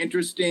most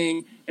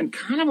interesting and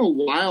kind of a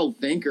wild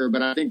thinker,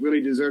 but I think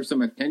really deserves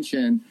some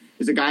attention,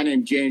 is a guy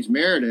named James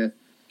Meredith.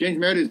 James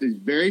Meredith is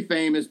very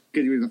famous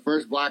because he was the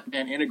first black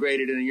man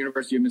integrated in the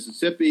University of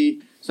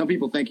Mississippi. Some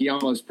people think he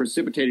almost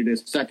precipitated a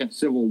second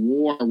civil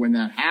war when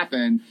that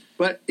happened.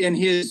 But in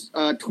his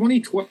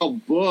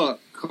 2012 book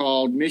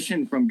called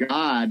Mission from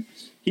God,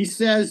 he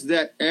says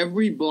that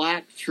every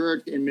black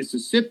church in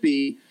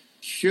Mississippi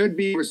should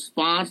be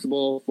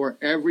responsible for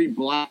every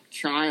black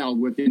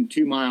child within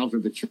 2 miles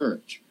of the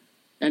church.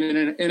 And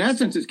in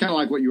essence, it's kind of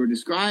like what you were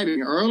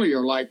describing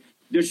earlier, like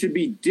there should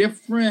be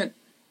different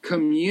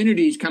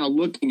communities kind of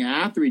looking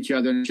after each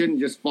other, and it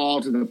shouldn't just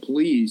fall to the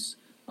police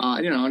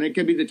And it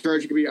could be the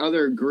church, it could be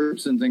other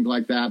groups and things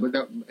like that.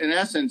 But in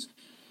essence,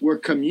 we're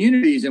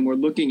communities and we're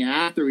looking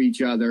after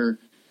each other.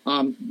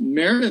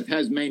 Meredith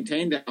has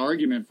maintained that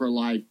argument for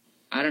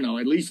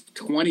at least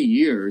 20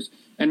 years.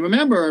 And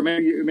remember,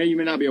 you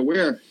may not be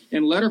aware,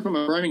 in Letter from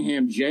a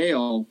Birmingham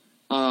Jail,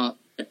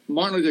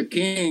 Martin Luther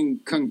King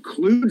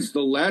concludes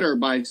the letter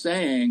by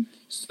saying,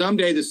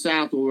 someday the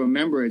South will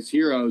remember its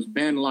heroes,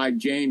 men like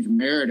James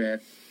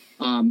Meredith.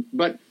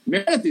 But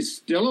Meredith is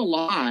still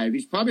alive.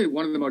 He's probably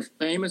one of the most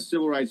famous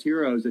civil rights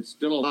heroes that's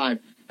still alive.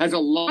 Has a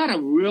lot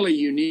of really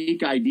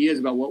unique ideas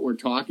about what we're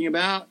talking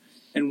about.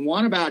 And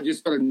one about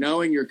just sort of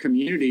knowing your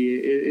community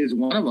is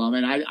one of them.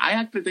 And I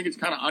actually think it's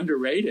kind of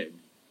underrated.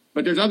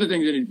 But there's other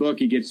things in his book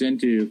he gets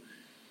into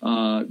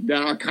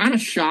that are kind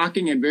of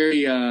shocking and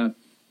very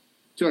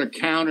sort of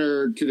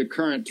counter to the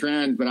current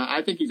trend. But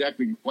I think he's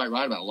actually quite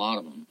right about a lot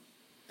of them.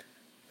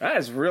 That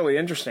is really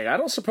interesting. I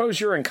don't suppose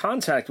you're in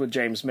contact with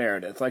James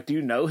Meredith. Do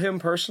you know him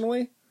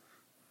personally?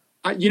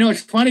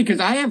 It's funny because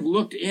I have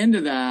looked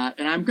into that,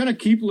 and I'm going to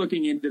keep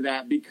looking into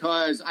that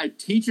because I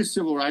teach a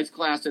civil rights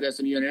class at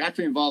SMU, and it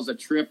actually involves a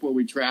trip where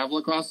we travel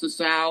across the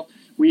South.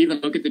 We even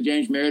look at the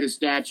James Meredith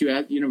statue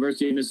at the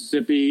University of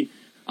Mississippi.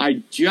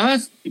 I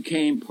just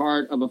became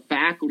part of a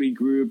faculty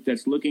group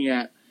that's looking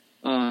at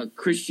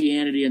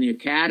Christianity in the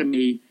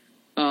academy.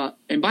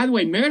 And by the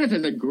way, Meredith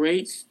has a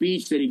great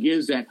speech that he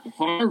gives at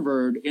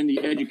Harvard in the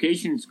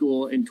education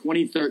school in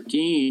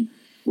 2013,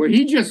 where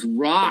he just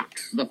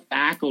rocks the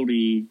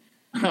faculty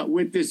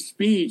with this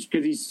speech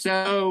because he's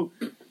so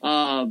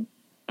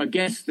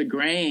against the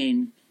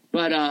grain.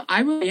 But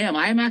I really am.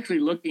 I am actually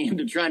looking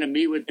into trying to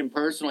meet with him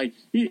personally.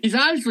 He's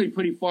obviously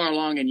pretty far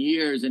along in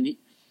years, and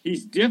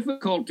he's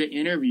difficult to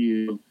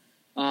interview.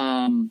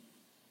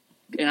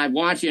 And I've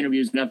watched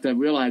interviews enough to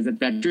realize that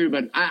that's true.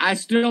 But I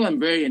still am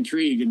very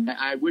intrigued, and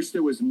I wish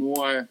there was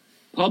more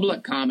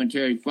public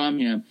commentary from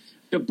him.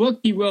 The book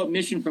he wrote,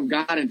 Mission from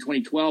God, in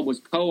 2012, was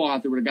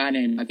co-authored with a guy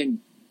named, I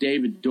think,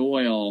 David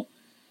Doyle.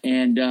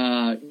 And,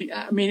 I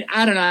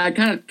don't know. I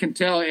kind of can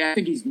tell. I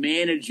think he's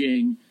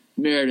managing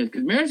Meredith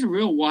because Meredith's a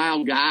real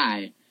wild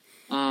guy.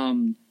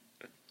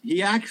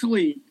 He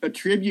actually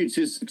attributes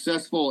his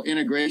successful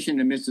integration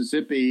to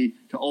Mississippi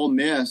to Ole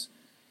Miss.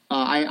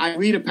 I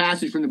read a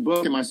passage from the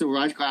book in my civil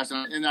rights class,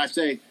 and I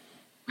say,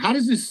 how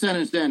does this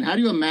sentence end? How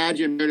do you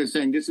imagine Meredith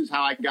saying, this is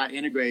how I got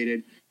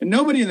integrated? And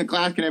nobody in the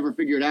class can ever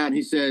figure it out. And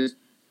he says,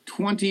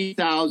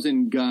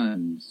 20,000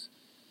 guns.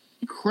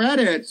 He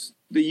credits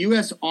the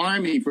U.S.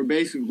 Army for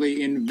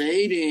basically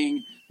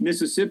invading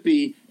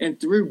Mississippi, and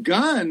through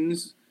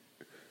guns,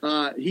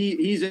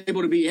 he's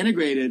able to be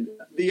integrated.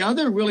 The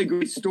other really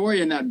great story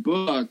in that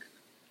book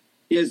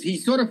is he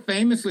sort of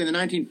famously in the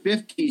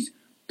 1950s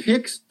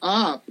picks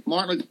up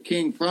Martin Luther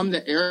King from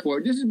the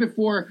airport. This is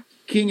before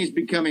King is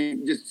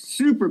becoming just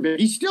super big.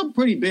 He's still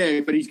pretty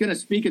big, but he's going to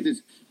speak at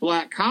this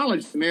black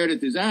college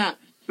Meredith is at.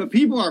 But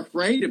people are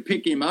afraid to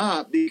pick him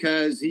up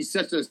because he's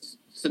such a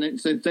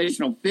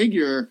sensational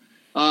figure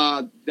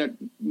that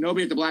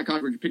nobody at the black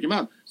college would pick him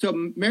up. So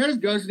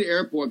Meredith goes to the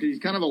airport because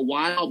he's kind of a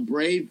wild,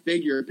 brave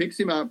figure, picks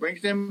him up,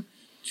 brings him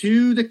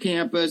to the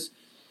campus.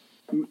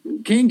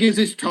 King gives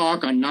his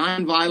talk on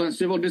nonviolent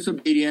civil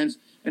disobedience.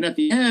 And at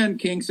the end,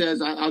 King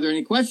says, are there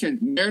any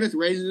questions? Meredith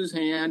raises his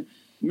hand.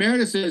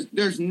 Meredith says,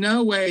 there's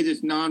no way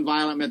this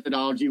nonviolent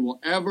methodology will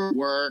ever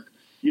work.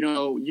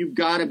 You've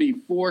got to be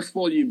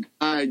forceful. You've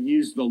got to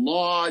use the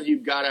law.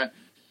 You've got to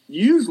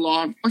use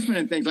law enforcement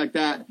and things like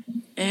that.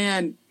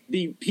 And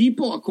the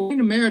people, according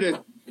to Meredith,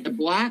 the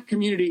black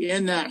community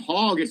in that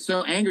hall gets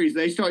so angry,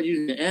 they start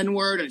using the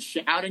N-word and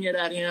shouting it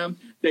at him.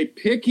 They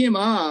pick him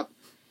up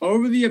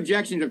over the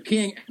objections of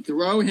King and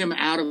throw him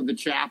out of the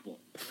chapel.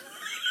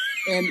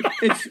 And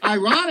it's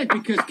ironic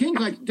because King's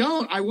like,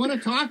 I want to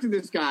talk to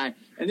this guy.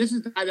 And this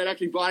is the guy that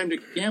actually brought him to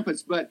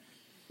campus. But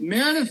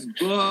Meredith's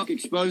book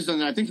exposes something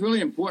that I think is really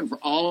important for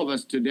all of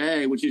us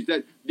today, which is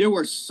that there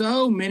were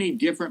so many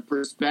different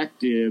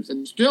perspectives,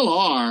 and still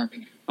are,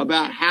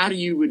 about how do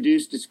you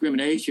reduce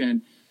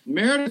discrimination.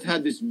 Meredith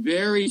had this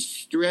very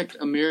strict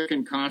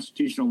American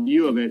constitutional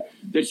view of it,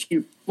 that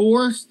you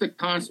force the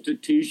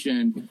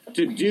Constitution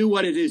to do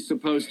what it is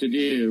supposed to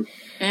do.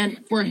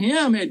 And for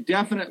him, it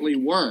definitely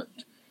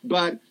worked.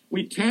 But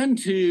we tend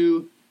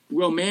to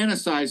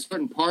romanticize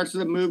certain parts of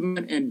the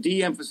movement and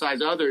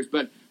de-emphasize others.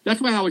 But that's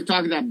why I was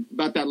talking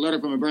about that letter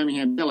from a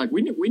Birmingham Jail.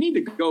 We need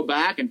to go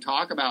back and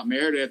talk about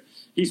Meredith.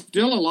 He's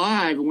still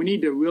alive, and we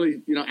need to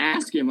really,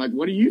 ask him,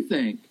 what do you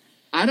think?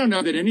 I don't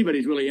know that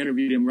anybody's really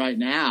interviewed him right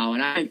now,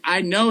 and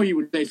I know he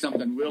would say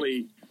something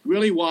really,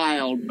 really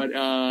wild, but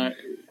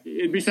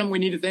it'd be something we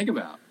need to think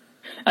about.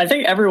 I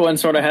think everyone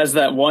sort of has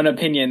that one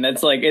opinion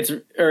that's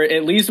or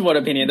at least one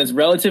opinion that's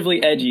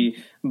relatively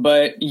edgy,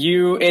 but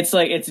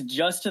it's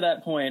just to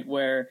that point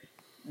where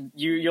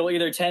you'll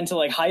either tend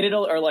to hide it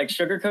or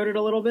sugarcoat it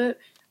a little bit,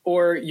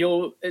 or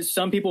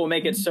some people will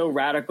make it so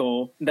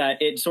radical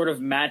that it sort of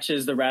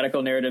matches the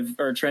radical narrative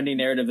or trendy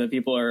narrative that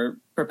people are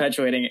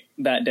perpetuating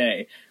that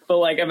day.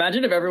 But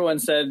imagine if everyone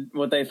said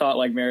what they thought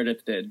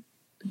Meredith did.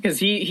 Because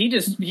he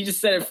just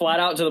said it flat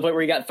out to the point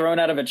where he got thrown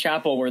out of a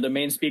chapel where the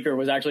main speaker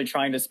was actually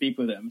trying to speak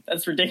with him.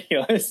 That's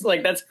ridiculous.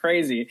 Like, that's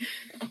crazy.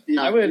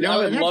 Yeah, I would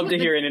love to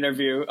hear an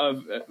interview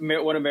of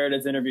one of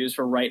Meredith's interviews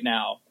for right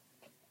now.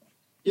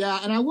 Yeah,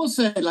 and I will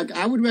say, like,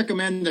 I would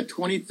recommend the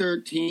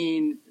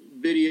 2013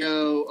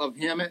 video of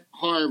him at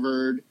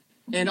Harvard.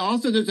 And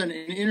also there's an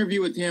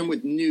interview with him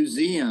with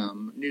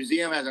Newseum.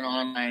 Newseum has an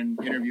online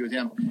interview with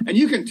him. And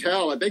you can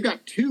tell that they've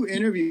got 2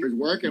 interviewers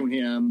working with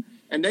him,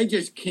 and they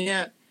just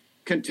can't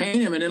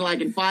contain him. And then, like,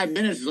 in 5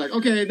 minutes, it's like,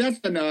 okay, that's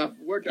enough.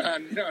 We're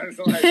done. You know, it's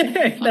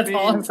like, that's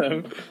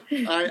awesome.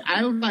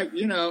 I was like,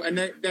 you know, and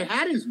they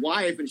had his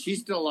wife, and she's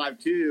still alive,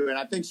 too. And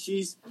I think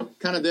she's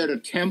kind of there to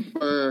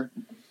temper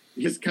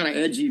his kind of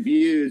edgy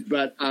views.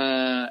 But,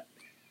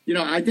 you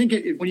know, I think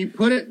when you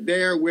put it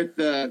there with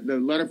the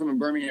letter from a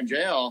Birmingham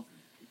jail,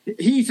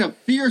 he's a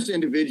fierce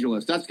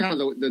individualist. That's kind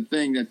of the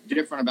thing that's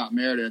different about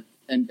Meredith,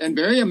 and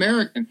very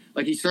American.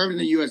 Like, he served in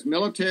the U.S.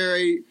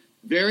 military,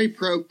 very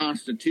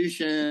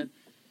pro-Constitution.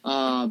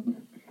 But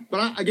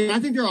I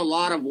think there are a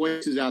lot of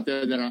voices out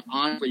there that are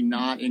honestly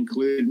not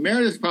included.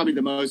 Meredith's probably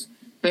the most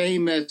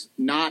famous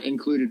not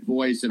included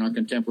voice in our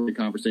contemporary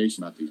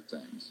conversation about these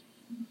things.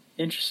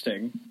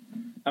 Interesting.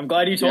 I'm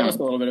glad you told us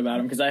a little bit about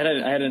him, because I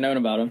hadn't known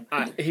about him.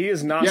 He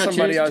is not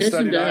somebody I've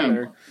studied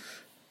either.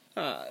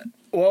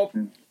 Well,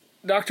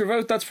 Dr.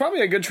 Voth, that's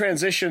probably a good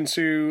transition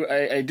to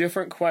a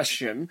different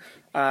question.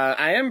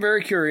 I am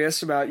very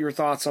curious about your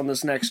thoughts on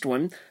this next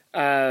one.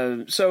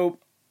 So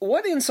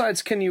what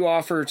insights can you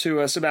offer to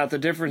us about the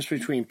difference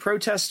between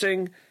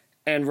protesting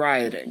and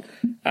rioting?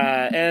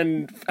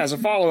 And as a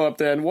follow-up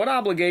then, what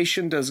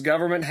obligation does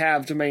government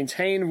have to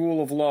maintain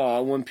rule of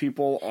law when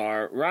people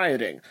are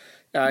rioting?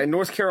 In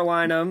North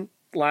Carolina,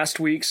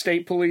 last week,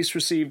 state police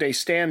received a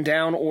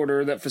stand-down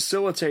order that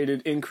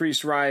facilitated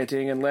increased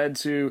rioting and led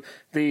to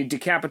the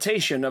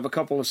decapitation of a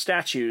couple of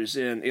statues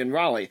in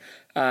Raleigh.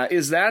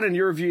 Is that, in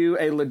your view,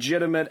 a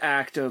legitimate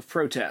act of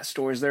protest,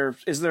 or is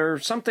there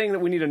something that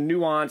we need to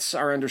nuance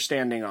our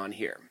understanding on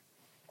here?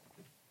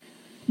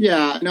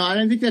 Yeah, no,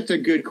 I think that's a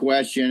good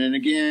question. And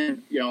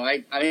again, you know,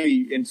 I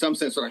in some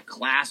sense sort of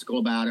classical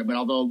about it, but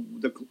although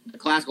the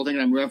classical thing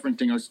that I'm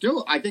referencing are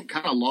still, I think,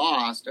 kind of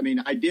lost. I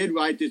mean, I did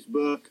write this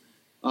book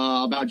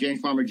about James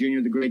Farmer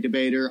Jr., the great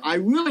debater. I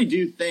really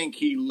do think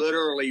he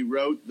literally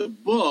wrote the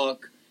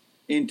book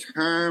in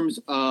terms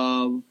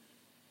of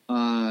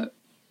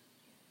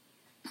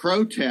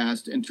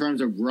protest, in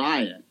terms of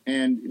riot.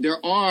 And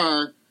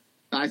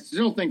I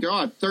still think there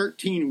are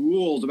 13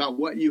 rules about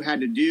what you had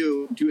to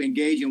do to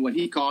engage in what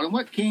he called, and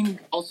what King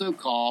also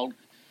called,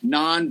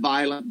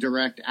 nonviolent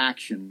direct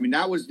action. I mean,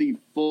 that was the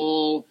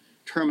full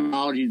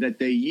terminology that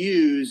they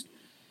used.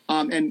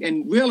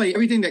 And really,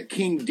 everything that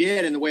King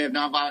did in the way of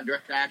nonviolent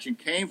direct action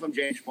came from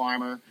James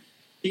Farmer.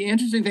 The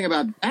interesting thing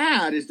about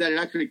that is that it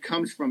actually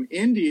comes from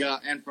India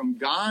and from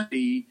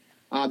Gandhi.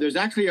 There's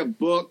actually a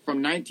book from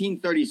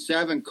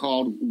 1937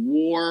 called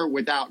War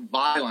Without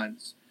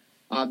Violence.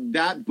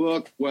 That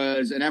book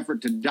was an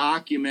effort to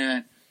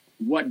document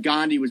what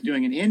Gandhi was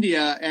doing in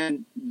India.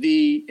 And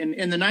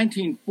in the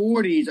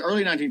 1940s,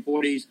 early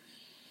 1940s,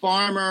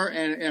 Farmer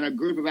and a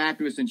group of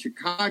activists in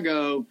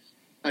Chicago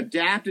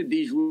adapted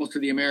these rules to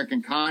the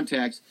American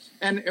context.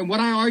 And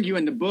what I argue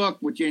in the book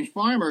with James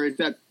Farmer is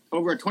that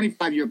over a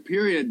 25-year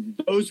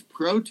period, those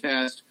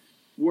protests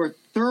were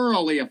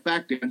thoroughly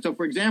effective. And so,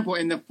 for example,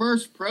 in the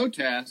first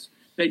protest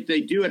they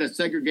do at a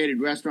segregated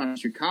restaurant in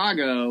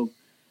Chicago,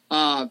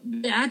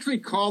 they actually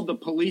called the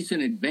police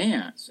in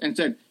advance and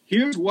said,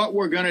 here's what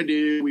we're going to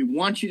do. We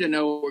want you to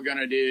know what we're going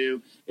to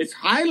do. It's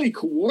highly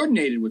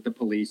coordinated with the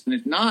police, and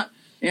it's not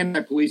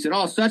anti-police at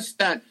all, such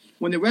that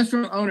when the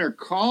restaurant owner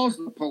calls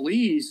the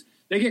police,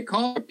 they get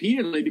called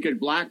repeatedly because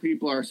black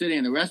people are sitting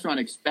in the restaurant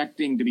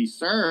expecting to be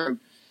served.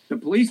 The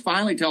police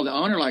finally tell the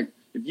owner, like,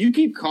 if you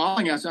keep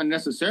calling us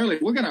unnecessarily,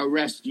 we're going to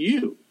arrest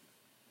you.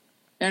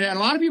 And a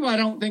lot of people, I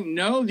don't think,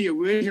 know the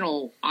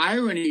original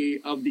irony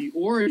of the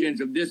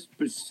origins of this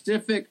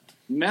specific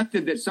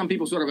method that some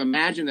people sort of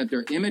imagine that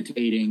they're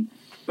imitating.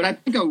 But I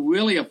think a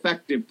really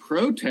effective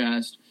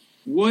protest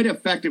would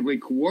effectively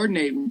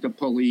coordinate with the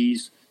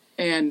police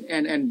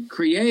and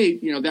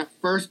create, you know, that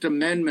First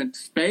Amendment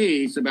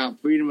space about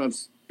freedom of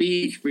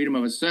speech, freedom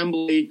of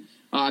assembly,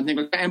 and things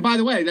like that. And by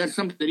the way, that's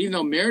something that even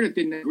though Meredith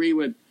didn't agree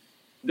with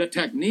the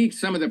techniques,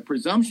 some of the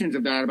presumptions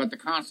of that about the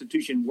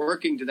Constitution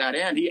working to that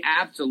end, he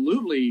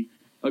absolutely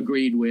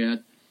agreed with.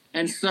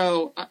 And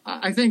so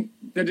I think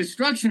the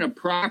destruction of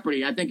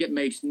property, I think it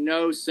makes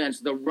no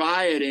sense. The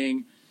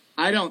rioting,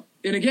 and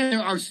again,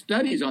 there are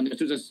studies on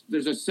this.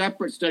 There's a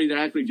separate study that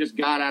I actually just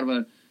got out of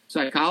a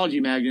psychology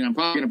magazine I'm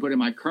probably going to put in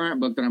my current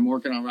book that I'm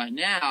working on right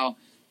now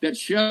that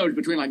showed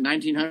between like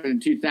 1900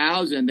 and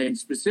 2000, they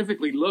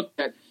specifically looked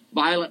at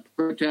violent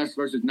protests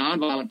versus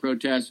nonviolent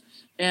protests.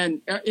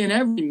 And in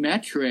every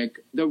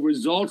metric, the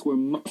results were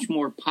much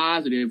more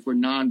positive for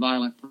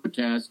nonviolent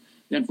protests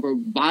than for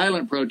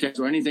violent protests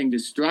or anything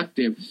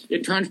destructive.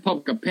 It turns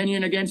public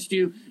opinion against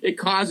you. It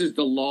causes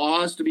the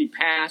laws to be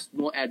passed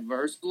more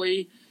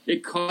adversely.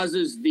 It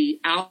causes the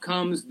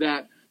outcomes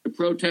that the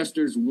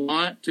protesters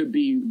want to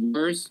be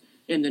worse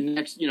in the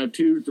next,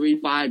 2, 3,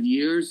 5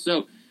 years.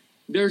 So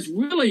there's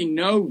really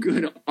no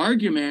good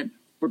argument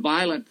for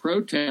violent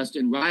protest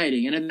and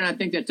rioting. And then I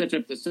think that sets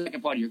up the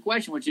second part of your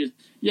question, which is,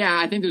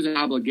 I think there's an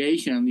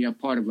obligation on the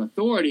part of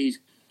authorities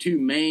to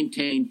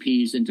maintain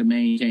peace and to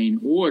maintain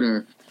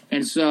order.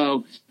 And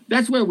so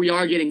that's where we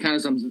are getting kind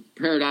of some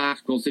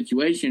paradoxical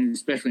situations,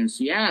 especially in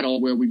Seattle,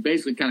 where we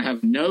basically kind of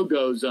have a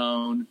no-go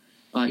zone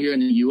here in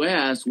the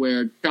U.S.,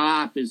 where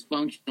CHOP is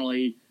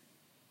functionally,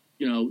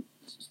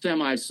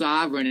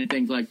 semi-sovereign and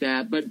things like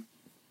that. But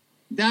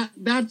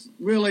that's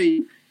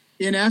really,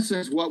 in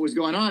essence, what was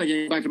going on.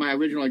 Again, back to my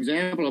original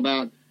example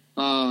about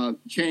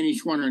Cheney,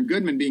 Schwerner, and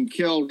Goodman being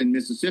killed in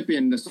Mississippi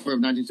in the summer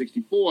of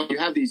 1964. You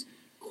have these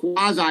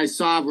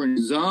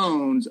quasi-sovereign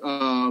zones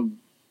of,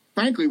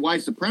 frankly,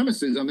 white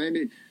supremacism. I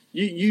mean,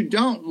 you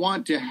don't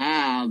want to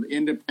have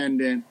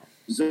independent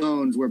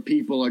zones where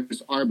people are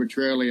just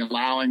arbitrarily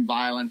allowing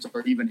violence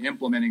or even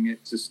implementing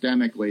it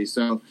systemically.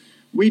 So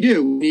we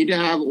need to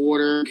have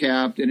order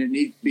kept, and it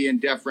needs to be in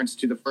deference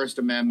to the First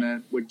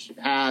Amendment, which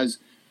has,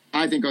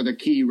 I think, are the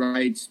key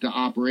rights to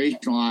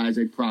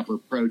operationalize a proper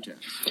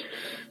protest.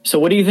 So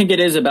what do you think it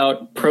is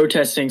about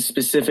protesting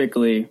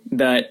specifically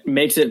that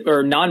makes it,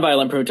 or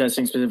nonviolent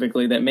protesting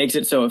specifically, that makes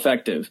it so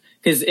effective?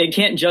 Because it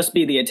can't just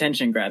be the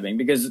attention grabbing,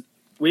 because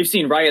we've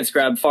seen riots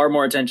grab far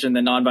more attention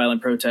than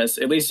nonviolent protests,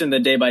 at least in the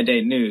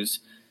day-by-day news.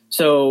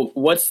 So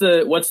what's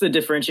the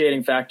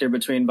differentiating factor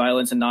between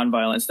violence and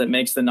nonviolence that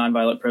makes the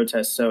nonviolent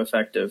protest so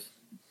effective?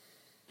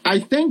 I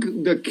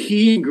think the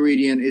key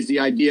ingredient is the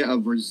idea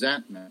of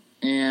resentment.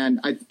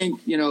 And I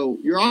think,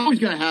 you're always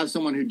going to have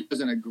someone who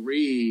doesn't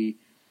agree.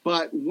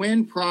 But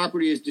when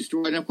property is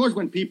destroyed, and of course,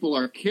 when people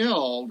are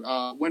killed,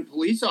 when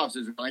police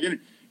officers are killed, and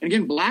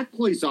again, black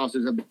police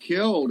officers have been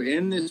killed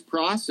in this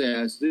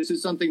process, this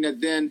is something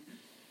that then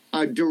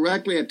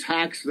directly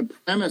attacks the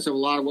premise of a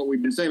lot of what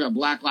we've been saying about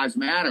Black Lives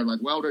Matter. Like,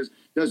 well,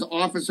 does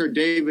Officer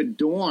David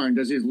Dorn,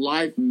 does his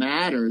life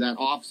matter? That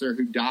officer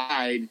who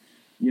died,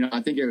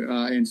 I think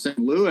in St.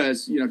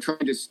 Louis, trying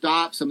to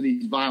stop some of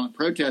these violent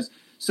protests.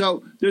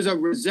 So there's a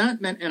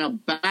resentment and a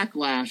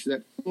backlash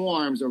that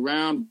forms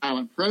around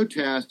violent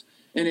protest,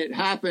 and it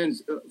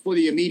happens for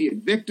the immediate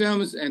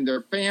victims and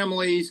their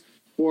families,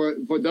 for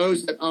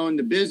those that own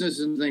the businesses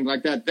and things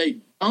like that. They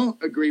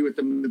don't agree with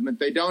the movement.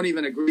 They don't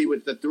even agree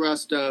with the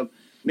thrust of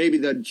maybe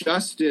the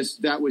justice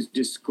that was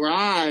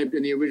described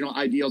in the original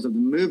ideals of the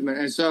movement.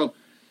 And so,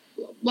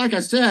 like I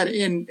said,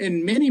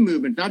 in many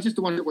movements, not just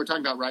the one that we're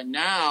talking about right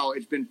now,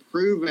 it's been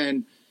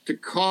proven to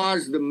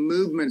cause the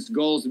movement's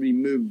goals to be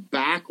moved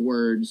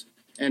backwards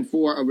and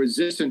for a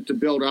resistance to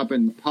build up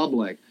in the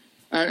public.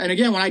 And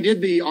again, when I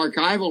did the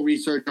archival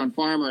research on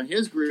Farmer and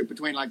his group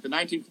between like the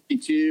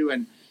 1952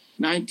 and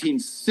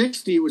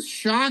 1960, it was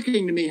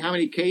shocking to me how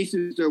many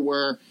cases there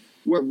were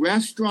where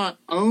restaurant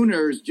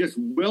owners just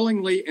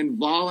willingly and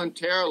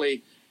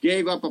voluntarily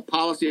gave up a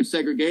policy of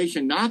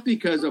segregation, not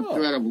because of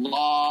threat of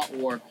law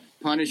or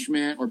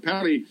punishment or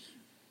penalty.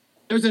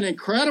 There's an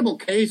incredible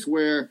case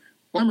where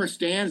Farmer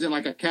stands in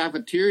like a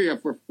cafeteria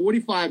for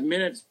 45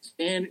 minutes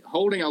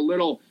holding a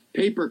little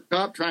paper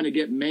cup trying to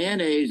get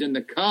mayonnaise in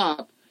the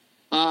cup.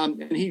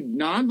 And he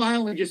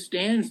nonviolently just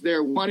stands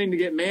there wanting to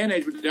get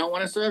mayonnaise, but they don't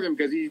want to serve him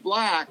because he's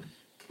black.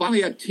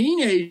 Finally, a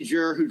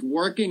teenager who's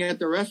working at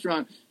the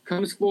restaurant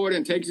comes forward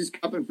and takes his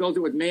cup and fills it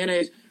with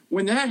mayonnaise.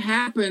 When that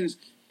happens,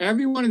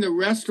 everyone in the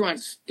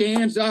restaurant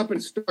stands up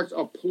and starts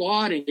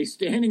applauding. A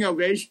standing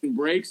ovation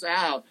breaks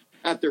out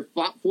after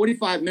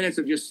 45 minutes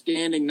of just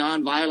standing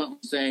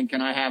nonviolently saying,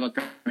 "Can I have a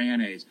cup of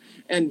mayonnaise?"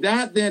 And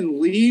that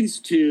then leads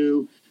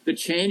to the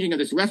changing of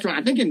this restaurant,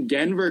 I think in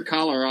Denver,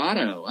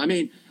 Colorado. I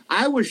mean,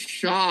 I was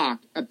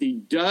shocked at the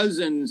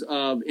dozens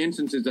of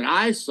instances that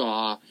I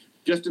saw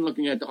just in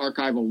looking at the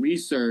archival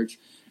research.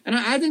 And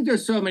I think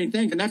there's so many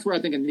things, and that's where I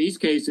think in these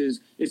cases,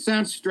 it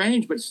sounds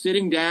strange, but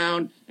sitting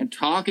down and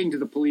talking to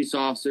the police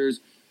officers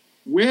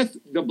with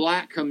the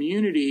black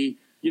community,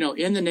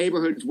 in the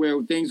neighborhoods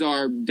where things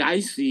are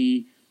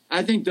dicey,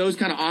 I think those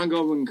kind of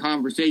ongoing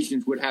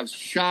conversations would have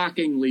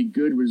shockingly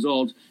good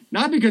results.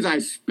 Not because I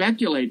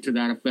speculate to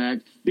that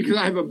effect, because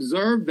I've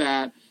observed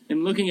that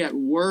in looking at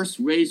worse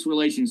race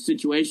relations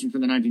situations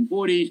from the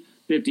 1940s,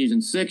 50s,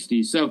 and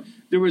 60s. So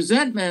the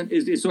resentment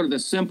is sort of the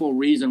simple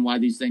reason why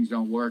these things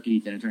don't work,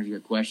 Ethan, in terms of your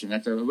question.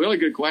 That's a really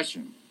good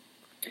question.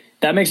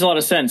 That makes a lot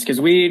of sense, because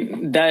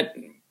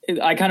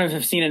I kind of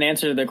have seen an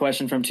answer to the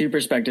question from two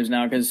perspectives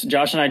now, because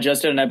Josh and I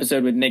just did an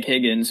episode with Nick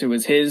Higgins, who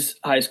was his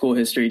high school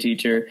history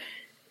teacher.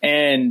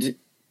 And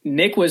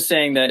Nick was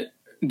saying that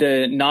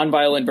the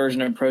nonviolent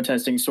version of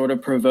protesting sort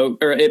of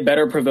it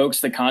better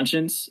provokes the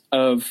conscience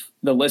of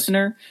the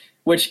listener,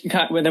 which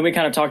then we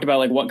kind of talked about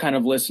like what kind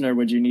of listener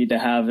would you need to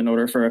have in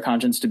order for a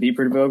conscience to be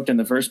provoked in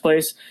the first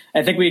place.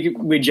 I think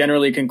we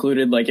generally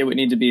concluded like it would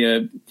need to be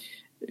a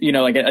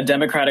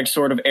democratic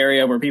sort of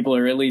area where people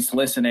are at least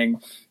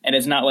listening, and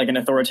it's not like an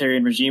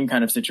authoritarian regime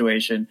kind of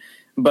situation.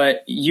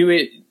 But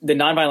the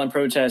nonviolent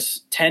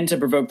protests tend to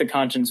provoke the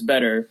conscience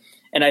better.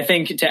 And I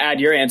think to add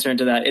your answer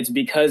into that, it's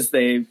because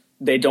they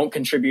don't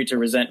contribute to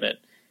resentment.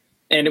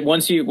 And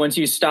once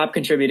you stop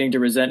contributing to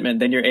resentment,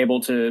 then you're able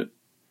to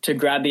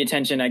grab the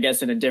attention, I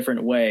guess, in a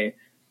different way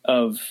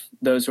of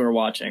those who are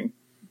watching.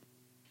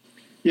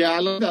 Yeah, I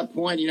love that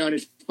point. And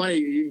it's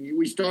funny,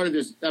 we started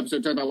this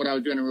episode talking about what I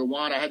was doing in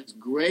Rwanda. I had this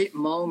great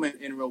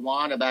moment in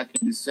Rwanda back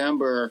in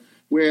December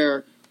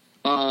where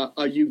a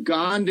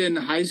Ugandan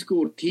high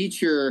school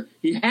teacher,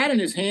 he had in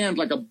his hands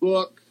like a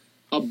book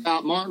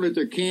about Martin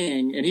Luther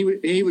King, and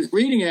he was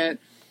reading it,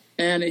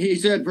 and he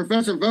said,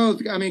 Professor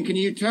Voth, I mean, can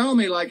you tell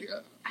me, like,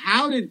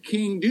 how did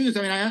King do this?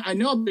 I mean, I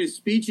know about his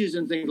speeches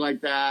and things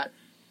like that,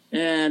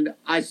 and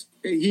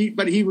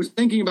but he was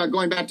thinking about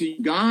going back to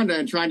Uganda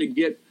and trying to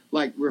get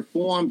like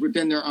reforms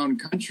within their own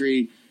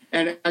country.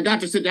 And I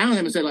got to sit down with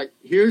him and say, like,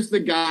 here's the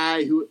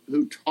guy who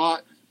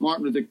taught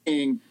Martin Luther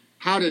King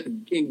how to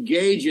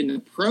engage in the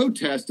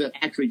protest that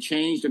actually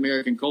changed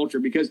American culture,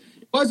 because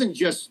it wasn't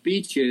just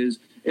speeches.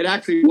 It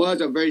actually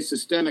was a very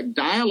systemic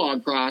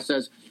dialogue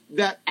process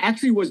that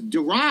actually was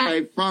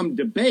derived from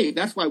debate.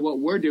 That's why what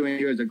we're doing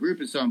here as a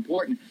group is so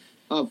important.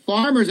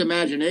 Farmer's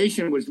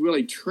imagination was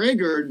really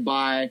triggered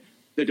by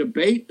the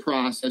debate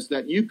process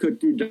that you could,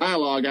 through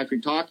dialogue, actually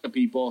talk to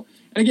people.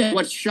 And again,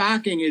 what's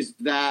shocking is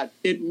that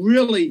it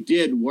really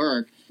did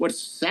work. What's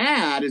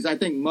sad is I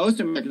think most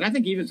Americans, I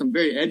think even some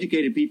very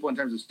educated people in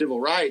terms of civil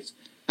rights,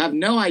 have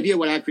no idea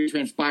what actually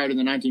transpired in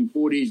the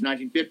 1940s,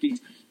 1950s.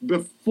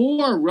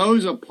 Before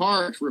Rosa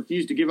Parks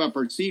refused to give up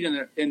her seat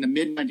in the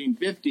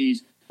mid-1950s,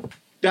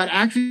 that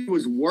actually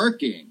was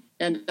working.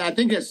 And I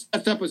think that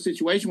sets up a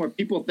situation where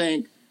people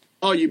think,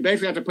 oh, you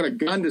basically have to put a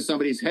gun to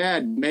somebody's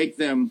head, make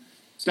them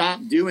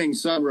stop doing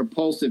some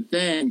repulsive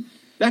thing.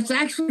 That's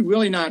actually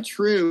really not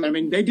true. I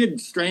mean, they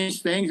did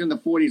strange things in the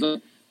 40s.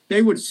 Like,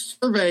 they would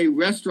survey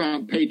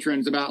restaurant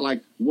patrons about,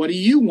 like, what do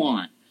you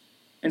want?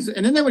 And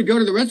then they would go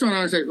to the restaurant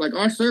owner and say, like,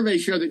 our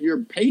surveys show that your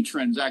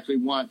patrons actually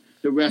want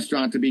the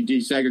restaurant to be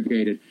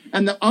desegregated.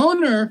 And the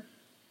owner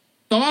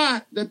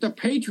thought that the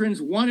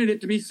patrons wanted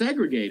it to be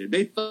segregated.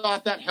 They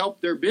thought that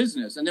helped their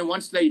business. And then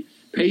once they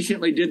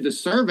patiently did the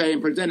survey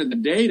and presented the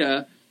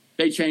data,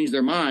 they changed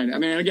their mind. I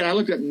mean, again, I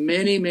looked at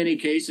many, many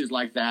cases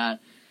like that.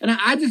 And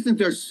I just think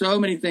there's so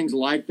many things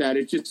like that.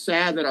 It's just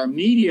sad that our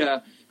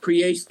media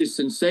creates this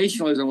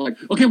sensationalism, like,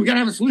 okay, we got to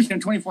have a solution in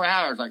 24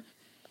 hours. Like,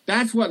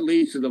 that's what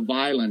leads to the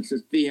violence.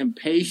 It's the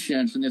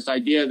impatience and this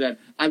idea that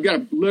I've got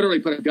to literally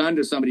put a gun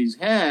to somebody's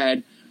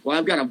head, or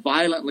I've got to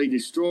violently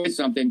destroy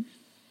something.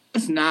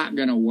 That's not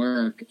going to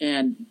work.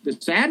 And the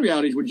sad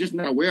reality is we're just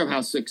not aware of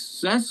how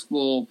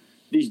successful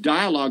these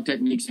dialogue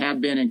techniques have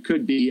been and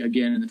could be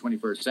again in the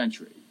 21st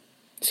century.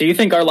 So you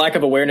think our lack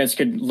of awareness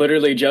could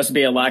literally just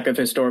be a lack of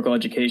historical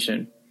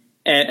education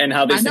and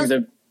how these things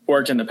have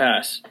worked in the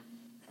past?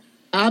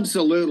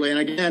 Absolutely. And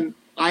again,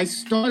 I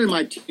started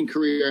my teen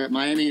career at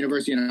Miami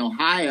University in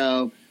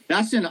Ohio.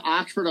 That's in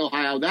Oxford,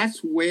 Ohio. That's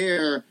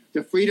where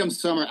the Freedom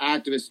Summer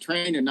activists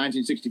trained in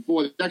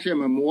 1964. There's actually a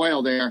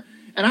memorial there.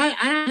 And I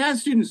have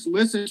students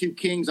listen to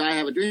King's I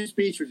Have a Dream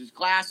speech, which is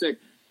classic,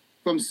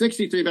 from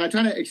 63. But I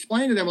try to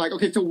explain to them, like,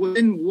 okay, so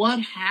then what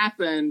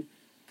happened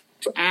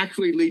to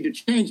actually lead to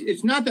change?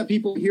 It's not that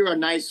people hear a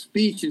nice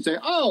speech and say,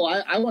 oh,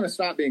 I want to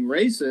stop being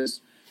racist.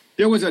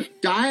 There was a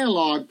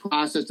dialogue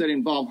process that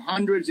involved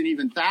hundreds and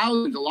even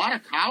thousands, a lot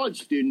of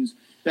college students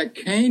that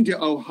came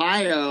to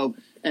Ohio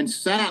and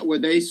sat where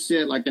they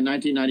sit, like in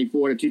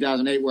 1994 to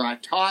 2008, where I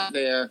taught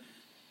there.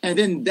 And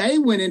then they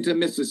went into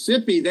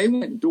Mississippi. They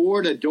went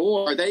door to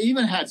door. They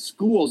even had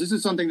schools. This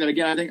is something that,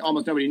 again, I think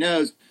almost nobody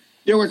knows.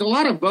 There was a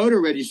lot of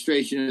voter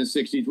registration in the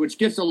 60s, which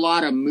gets a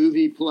lot of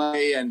movie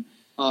play and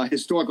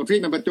historical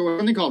treatment. But there was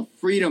something called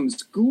Freedom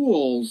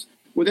Schools,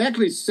 where they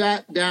actually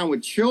sat down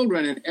with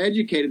children and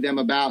educated them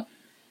about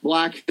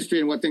Black history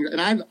and what things.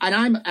 And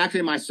I'm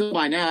actually in my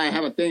syllabi now. I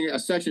have a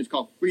section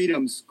called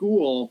Freedom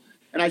School,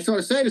 and I sort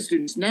of say to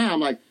students now, I'm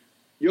like,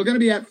 you're going to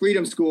be at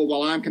Freedom School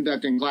while I'm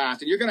conducting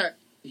class, and you're going to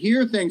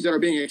hear things that are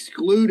being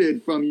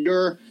excluded from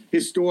your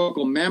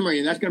historical memory,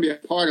 and that's going to be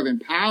a part of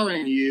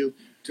empowering you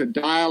to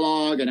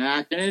dialogue and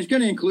act. And it's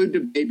going to include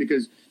debate,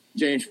 because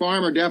James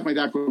Farmer, definitely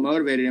that's what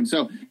motivated him.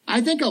 So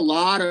I think a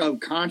lot of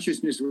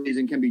consciousness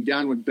raising can be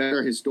done with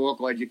better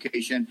historical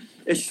education,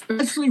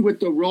 especially with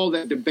the role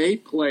that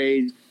debate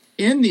plays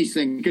in these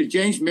things. Because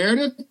James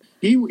Meredith,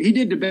 he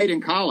did debate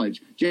in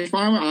college. James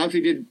Farmer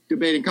obviously did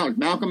debate in college.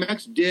 Malcolm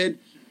X did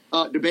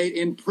debate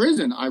in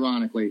prison,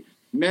 ironically.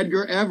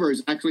 Medgar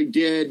Evers actually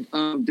did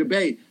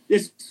debate.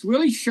 It's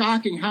really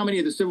shocking how many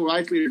of the civil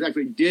rights leaders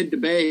actually did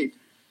debate.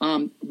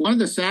 One of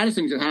the saddest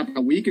things that happened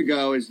a week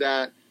ago is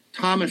that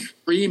Thomas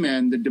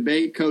Freeman, the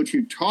debate coach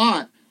who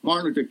taught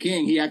Martin Luther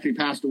King, he actually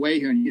passed away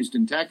here in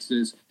Houston,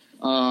 Texas,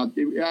 about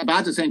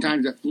the same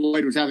time that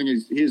Floyd was having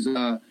his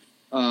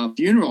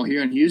funeral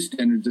here in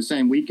Houston, the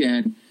same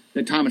weekend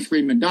that Thomas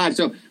Freeman died.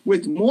 So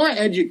with more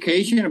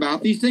education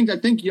about these things, I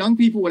think young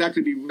people would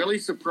actually be really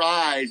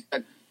surprised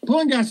that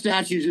pulling down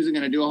statues isn't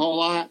going to do a whole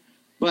lot,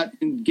 but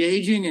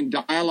engaging in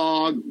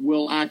dialogue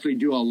will actually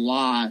do a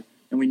lot,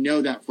 and we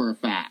know that for a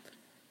fact.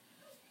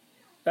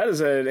 That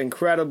is an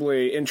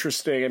incredibly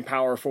interesting and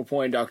powerful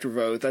point, Dr.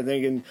 Voth. I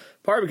think in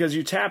part because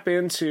you tap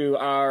into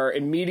our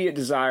immediate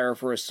desire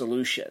for a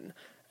solution.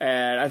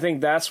 And I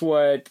think that's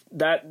what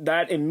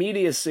that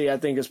immediacy, I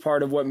think, is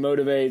part of what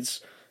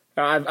motivates.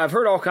 I've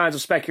heard all kinds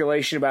of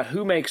speculation about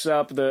who makes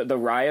up the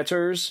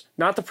rioters,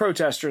 not the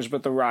protesters,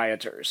 but the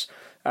rioters.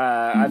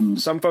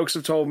 Some folks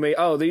have told me,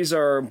 oh, these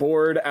are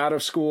bored,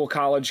 out-of-school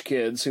college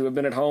kids who have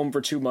been at home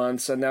for 2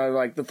 months, and now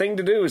like the thing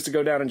to do is to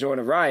go down and join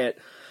a riot.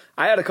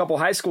 I had a couple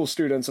high school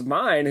students of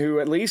mine who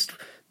at least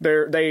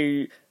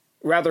they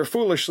rather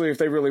foolishly, if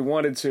they really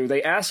wanted to,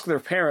 they asked their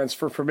parents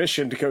for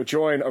permission to go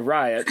join a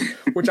riot,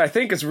 which I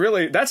think is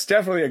that's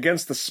definitely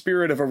against the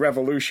spirit of a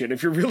revolution.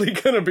 If you're really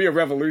going to be a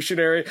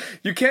revolutionary,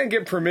 you can't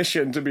get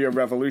permission to be a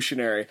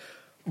revolutionary.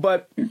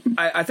 But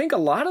I think a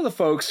lot of the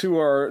folks who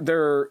are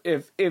there,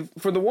 if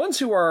for the ones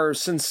who are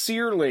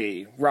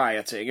sincerely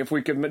rioting, if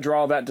we could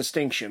draw that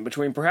distinction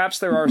between perhaps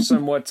there are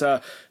some what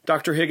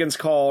Dr. Higgins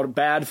called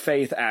bad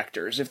faith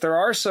actors. If there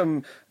are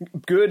some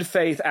good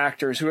faith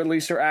actors who at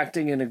least are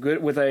acting in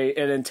with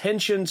an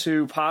intention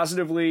to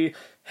positively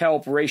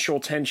help racial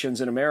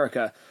tensions in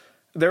America,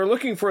 they're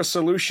looking for a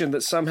solution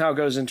that somehow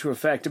goes into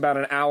effect about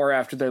an hour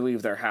after they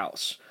leave their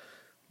house.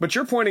 But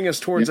you're pointing us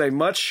towards a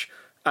much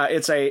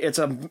it's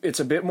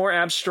a bit more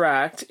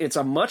abstract. It's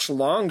a much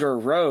longer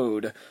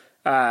road,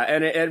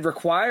 and it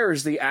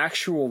requires the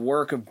actual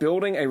work of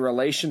building a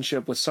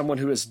relationship with someone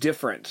who is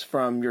different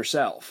from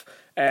yourself,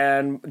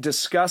 and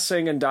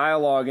discussing and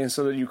dialoguing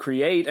so that you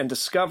create and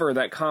discover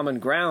that common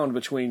ground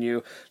between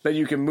you, that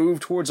you can move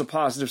towards a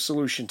positive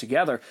solution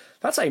together.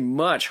 That's a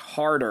much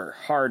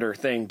harder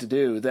thing to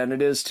do than it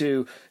is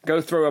to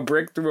go throw a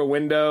brick through a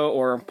window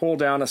or pull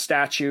down a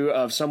statue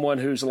of someone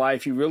whose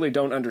life you really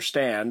don't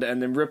understand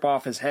and then rip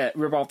off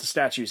the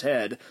statue's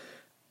head,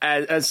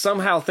 as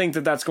somehow think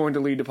that that's going to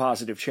lead to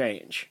positive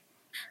change.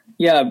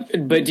 Yeah,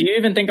 but do you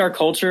even think our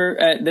culture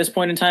at this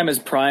point in time is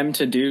primed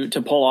to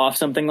pull off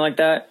something like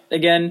that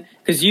again?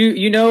 Because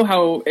you know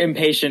how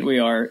impatient we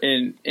are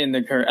in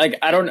the current. Like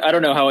I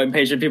don't know how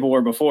impatient people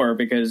were before,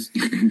 because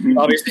you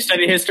obviously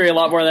study history a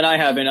lot more than I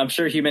have, and I'm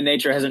sure human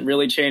nature hasn't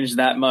really changed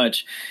that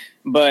much.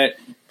 But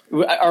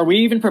are we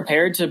even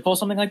prepared to pull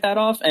something like that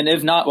off? And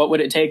if not, what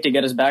would it take to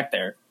get us back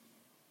there?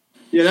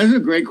 Yeah, that's a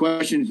great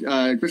question,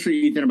 especially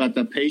Ethan, about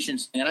the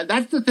patience. And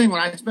that's the thing,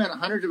 when I spent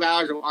hundreds of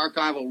hours of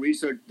archival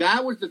research,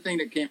 that was the thing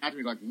that came out to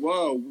me like,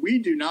 whoa, we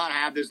do not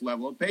have this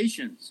level of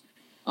patience.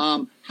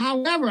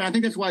 However, and I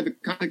think that's why the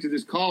context of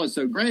this call is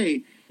so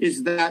great,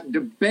 is that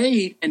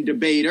debate and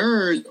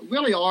debaters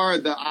really are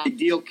the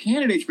ideal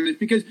candidates for this,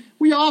 because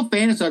we all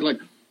fantasize like,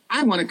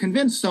 I want to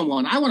convince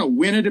someone. I want to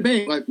win a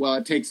debate. Like, well,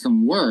 it takes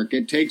some work.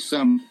 It takes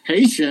some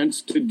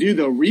patience to do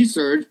the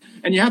research.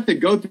 And you have to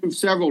go through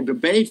several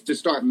debates to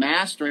start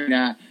mastering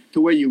that, to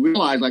where you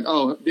realize, like,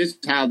 oh, this is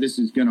how this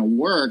is going to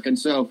work. And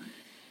so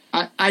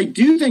I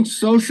do think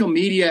social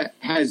media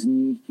has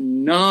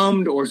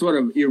numbed or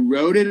sort of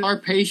eroded our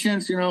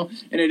patience, and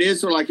it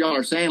is sort of like y'all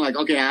are saying, like,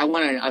 okay, I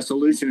want a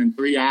solution in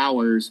 3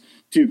 hours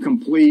to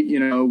complete,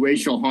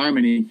 racial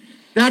harmony.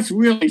 That's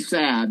really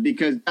sad,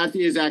 because that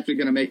is actually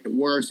going to make it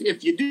worse.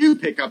 If you do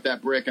pick up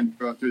that brick and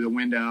throw it through the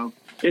window,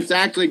 it's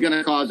actually going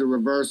to cause a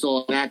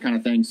reversal, that kind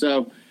of thing.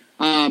 So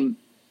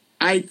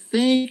I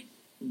think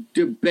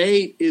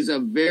debate is a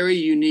very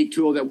unique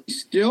tool that we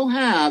still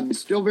have. It's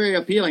still very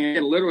appealing.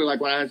 And literally, like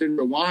when I was in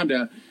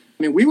Rwanda,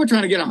 we were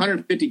trying to get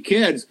 150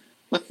 kids,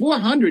 but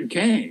 400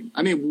 came.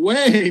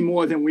 Way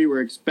more than we were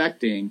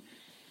expecting.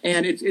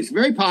 And it's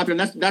very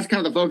popular. And that's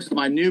kind of the focus of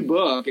my new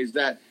book, is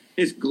that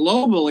it's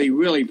globally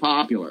really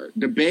popular.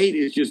 Debate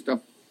is just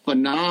a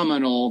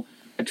phenomenal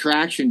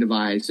attraction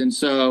device. And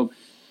so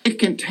it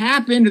can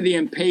tap into the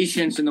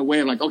impatience in the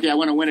way of like, okay, I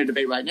want to win a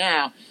debate right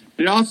now.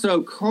 But it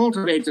also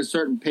cultivates a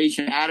certain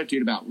patient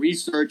attitude about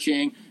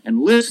researching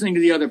and listening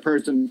to the other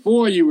person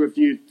before you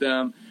refute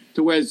them,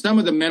 to where some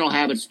of the mental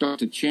habits start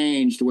to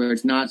change to where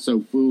it's not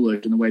so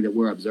foolish in the way that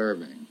we're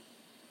observing.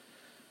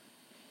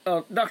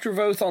 Dr.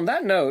 Voth, on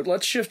that note,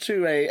 let's shift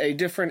to a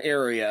different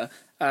area.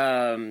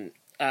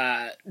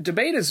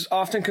 Debate is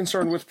often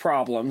concerned with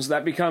problems.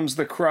 That becomes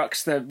the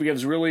crux that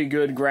gives really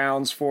good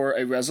grounds for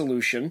a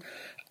resolution.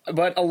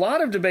 But a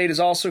lot of debate is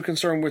also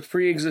concerned with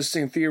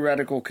pre-existing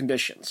theoretical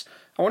conditions.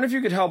 I wonder if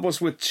you could help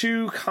us with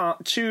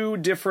two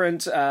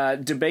different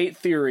debate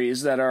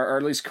theories that are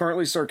at least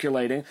currently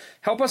circulating.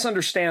 Help us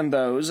understand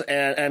those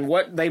and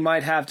what they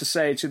might have to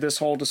say to this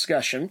whole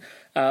discussion.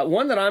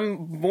 One that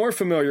I'm more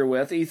familiar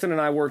with, Ethan and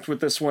I worked with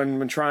this one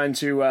when trying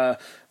to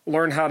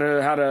learn how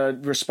to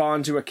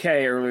respond to a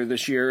K earlier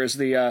this year, is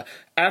the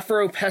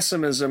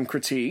Afro-pessimism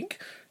critique.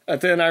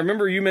 Then I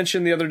remember you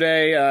mentioned the other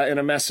day in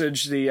a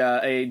message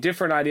a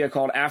different idea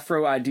called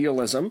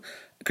Afro-idealism.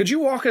 Could you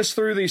walk us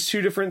through these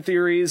two different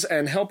theories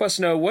and help us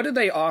know what do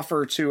they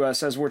offer to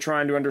us as we're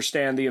trying to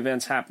understand the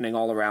events happening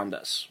all around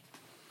us?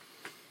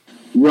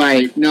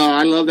 Right. No,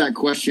 I love that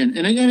question.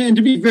 And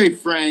to be very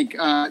frank,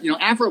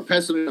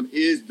 Afro-pessimism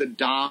is the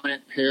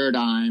dominant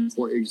paradigm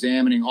for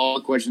examining all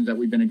the questions that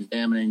we've been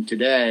examining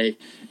today.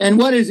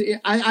 And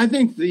I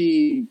think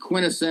the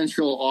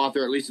quintessential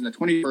author, at least in the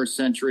 21st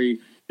century,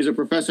 is a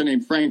professor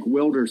named Frank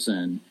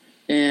Wilderson.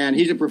 And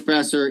he's a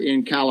professor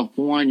in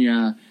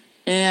California.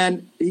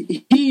 And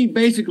he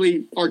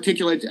basically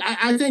articulates,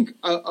 I think,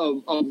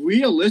 a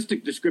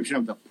realistic description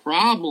of the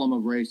problem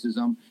of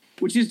racism,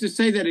 which is to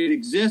say that it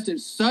exists at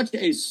such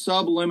a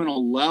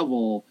subliminal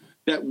level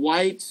that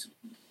whites,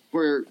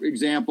 for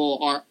example,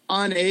 are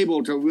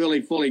unable to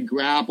really fully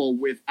grapple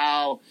with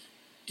how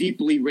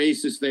deeply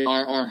racist they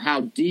are or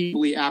how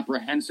deeply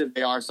apprehensive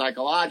they are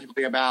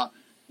psychologically about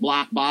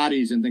black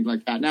bodies and things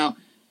like that. Now,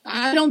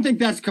 I don't think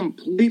that's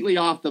completely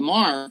off the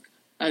mark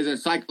as a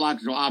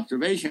psychological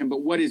observation,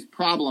 but what is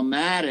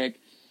problematic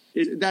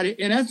is that,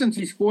 in essence,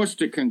 he's forced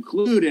to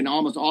conclude in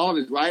almost all of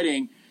his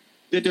writing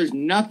that there's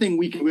nothing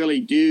we can really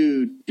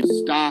do to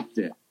stop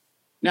this.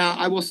 Now,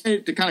 I will say,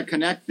 to kind of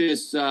connect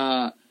this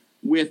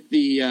with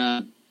the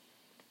kind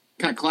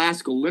of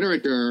classical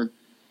literature,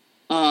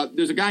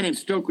 there's a guy named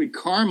Stokely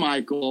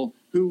Carmichael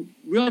who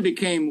really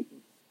became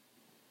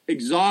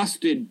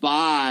exhausted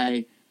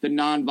by the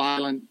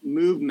nonviolent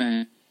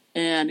movement.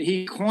 And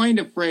he coined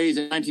a phrase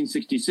in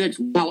 1966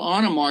 while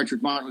on a march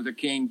with Martin Luther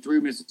King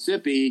through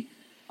Mississippi.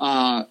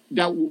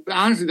 That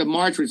honestly, the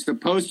march was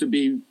supposed to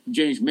be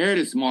James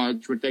Meredith's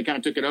march, but they kind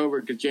of took it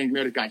over because James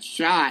Meredith got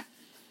shot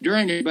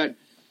during it. But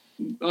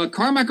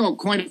Carmichael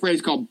coined a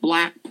phrase called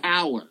Black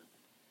Power,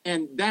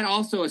 and that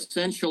also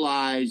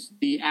essentialized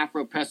the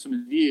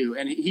Afro-pessimist view.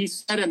 And he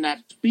said in that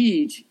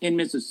speech in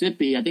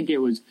Mississippi, I think it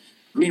was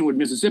Greenwood,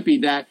 Mississippi,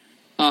 that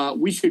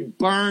we should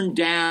burn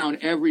down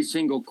every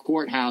single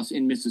courthouse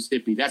in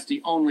Mississippi. That's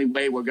the only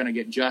way we're going to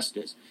get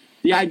justice.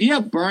 The idea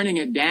of burning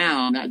it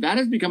down, that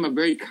has become a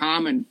very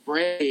common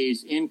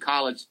phrase in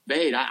college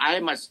debate. I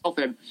myself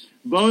have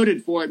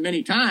voted for it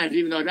many times,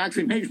 even though it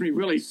actually makes me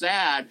really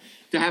sad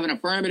to have an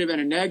affirmative and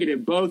a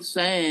negative both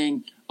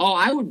saying, oh,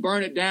 I would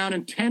burn it down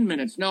in 10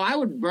 minutes. No, I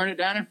would burn it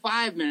down in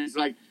 5 minutes.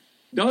 Like,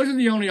 those are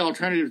the only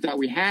alternatives that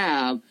we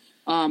have.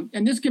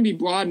 And this can be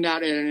broadened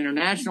out at an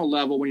international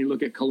level when you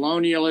look at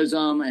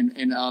colonialism.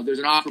 And there's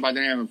an author by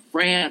the name of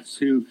France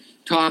who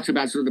talks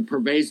about sort of the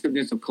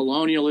pervasiveness of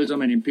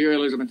colonialism and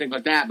imperialism and things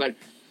like that. But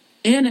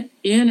in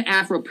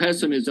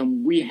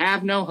Afro-pessimism, we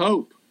have no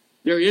hope.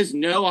 There is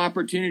no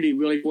opportunity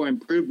really for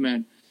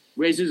improvement.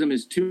 Racism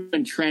is too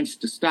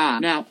entrenched to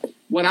stop. Now,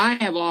 what I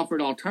have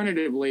offered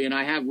alternatively, and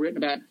I have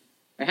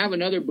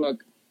another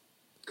book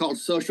called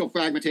Social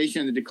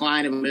Fragmentation and the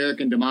Decline of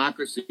American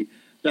Democracy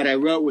that I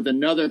wrote with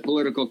another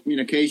political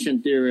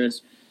communication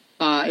theorist.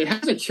 It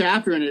has a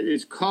chapter in it.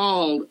 It's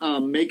called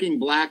Making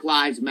Black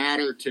Lives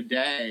Matter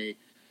Today.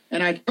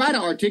 And I try to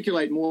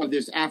articulate more of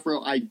this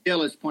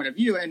Afro-idealist point of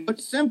view. And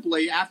put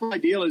simply,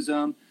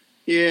 Afro-idealism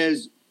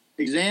is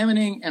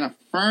examining and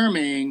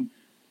affirming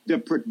the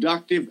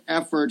productive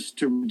efforts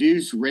to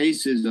reduce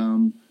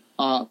racism,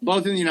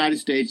 both in the United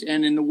States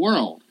and in the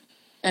world.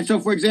 And so,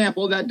 for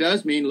example, that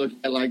does mean looking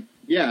at,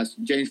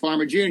 James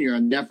Farmer Jr.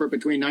 and the effort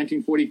between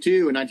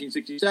 1942 and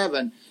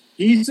 1967.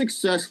 He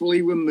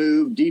successfully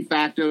removed de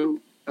facto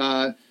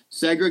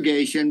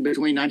segregation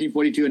between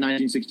 1942 and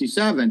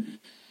 1967.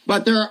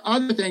 But there are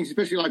other things,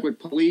 especially like with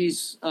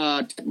police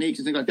techniques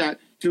and things like that,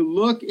 to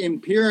look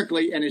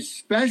empirically and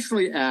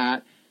especially at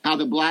how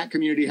the black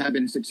community have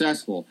been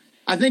successful.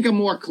 I think a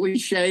more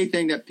cliche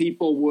thing that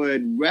people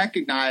would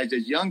recognize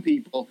as young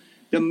people,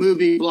 the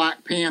movie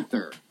Black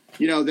Panther,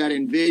 that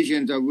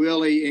envisions a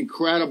really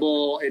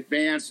incredible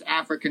advanced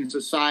African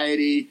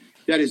society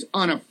that is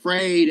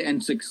unafraid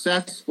and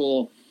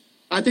successful.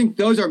 I think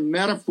those are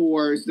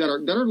metaphors that are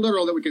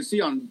literal that we can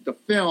see on the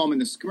film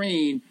and the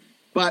screen.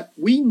 But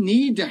we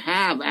need to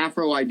have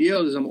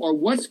Afro-idealism, or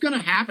what's going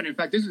to happen. In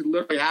fact, this is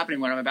literally happening,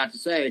 what I'm about to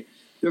say.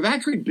 There have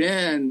actually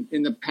been,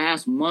 in the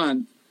past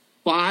month,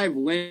 5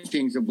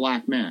 lynchings of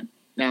black men.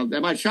 Now,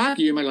 that might shock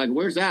you. You might be like,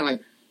 where's that?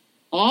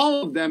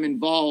 All of them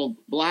involve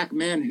black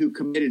men who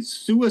committed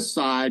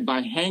suicide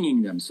by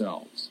hanging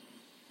themselves.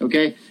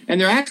 Okay?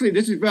 And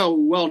this is well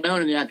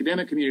known in the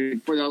academic community.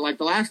 For the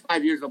last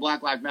 5 years of the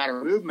Black Lives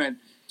Matter movement,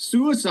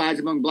 suicides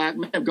among black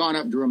men have gone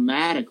up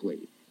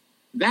dramatically.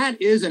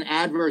 That is an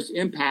adverse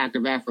impact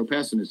of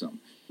Afro-pessimism.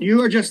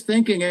 You are just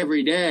thinking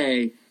every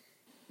day,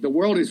 the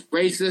world is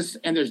racist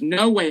and there's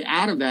no way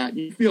out of that.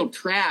 You feel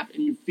trapped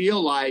and you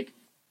feel like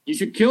you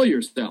should kill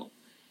yourself.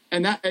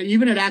 And that,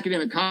 even at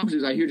academic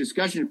conferences, I hear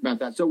discussion about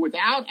that. So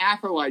without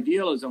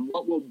Afro-idealism,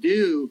 what we'll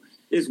do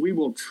is we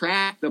will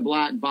trap the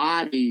black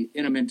body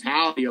in a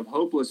mentality of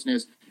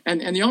hopelessness. And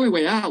the only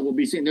way out will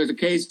be seen. There's a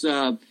case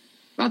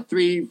about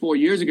 3-4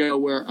 years ago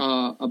where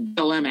a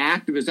BLM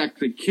activist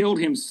actually killed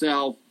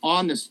himself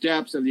on the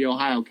steps of the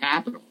Ohio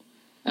Capitol.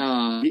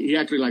 He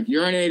actually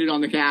urinated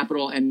on the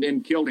Capitol and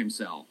then killed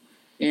himself.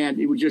 And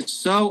he was just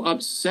so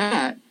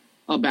upset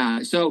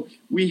about it. So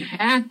we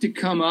have to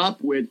come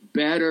up with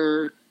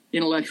better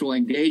intellectual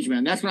engagement.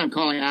 And that's what I'm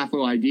calling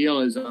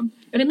Afro-idealism.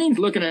 And it means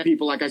looking at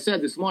people, like I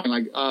said this morning,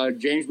 like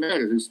James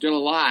Meredith, who's still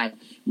alive,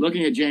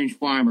 looking at James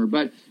Farmer.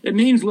 But it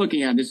means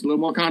looking at, this is a little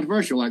more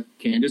controversial, like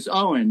Candace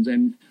Owens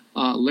and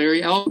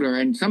Larry Elder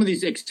and some of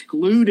these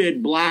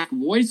excluded Black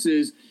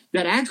voices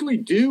that actually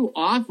do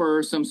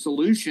offer some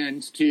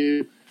solutions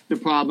to the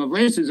problem of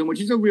racism,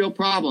 which is a real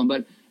problem.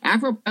 But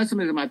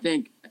Afro-pessimism, I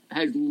think,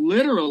 has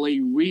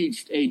literally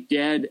reached a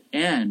dead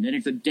end, and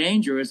it's a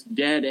dangerous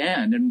dead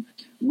end. And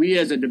we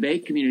as a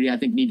debate community, I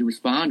think, need to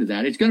respond to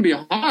that. It's going to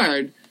be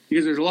hard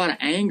because there's a lot of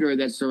anger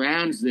that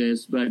surrounds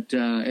this, but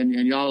and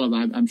y'all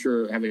have, I'm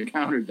sure, have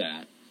encountered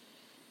that.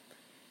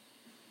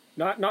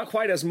 Not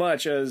quite as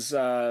much as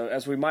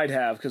we might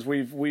have, because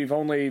we've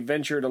only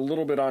ventured a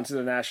little bit onto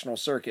the national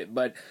circuit,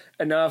 but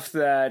enough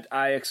that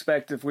I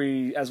expect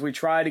as we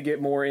try to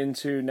get more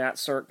into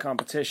NatCirc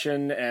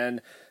competition,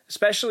 and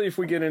especially if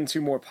we get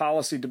into more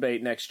policy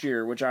debate next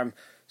year, which I'm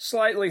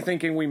slightly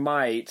thinking we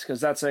might,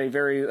 because that's a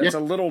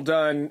little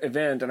done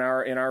event in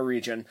our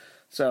region.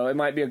 So it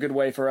might be a good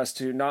way for us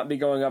to not be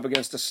going up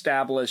against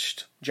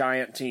established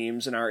giant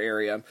teams in our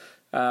area.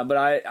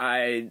 But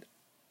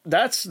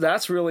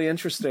that's really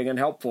interesting and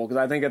helpful, because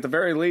I think at the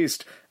very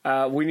least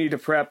we need to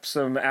prep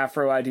some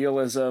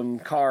Afro-idealism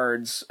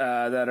cards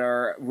that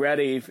are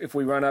ready. If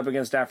we run up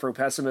against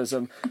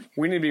Afro-pessimism,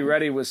 we need to be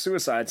ready with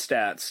suicide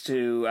stats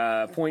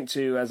to point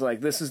to as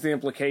like, this is the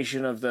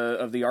implication of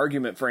the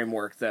argument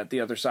framework that the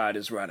other side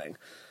is running.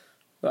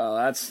 Well,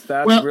 that's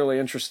really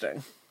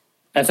interesting.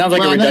 That sounds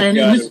like a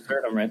reduction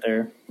right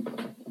there.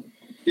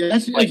 Yeah,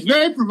 it's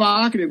very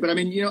provocative, but I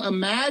mean,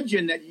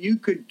 imagine that you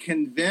could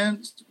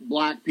convince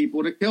Black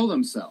people to kill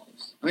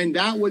themselves. I mean,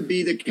 that would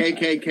be the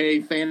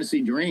KKK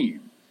fantasy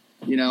dream,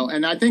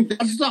 and I think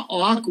that's the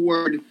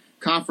awkward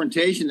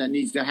confrontation that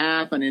needs to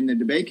happen in the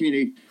debate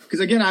community. Because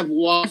again, I've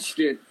watched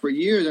it for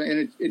years,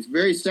 and it's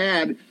very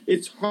sad.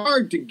 It's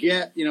hard to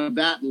get,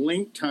 that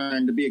link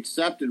turn to be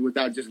accepted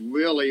without just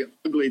really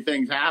ugly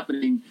things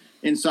happening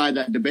inside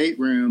that debate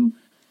room.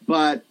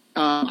 But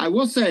I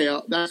will say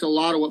that's a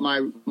lot of what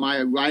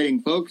my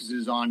writing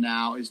focuses on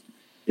now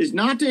is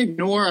not to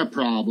ignore a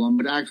problem,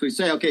 but actually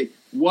say, okay,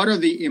 what are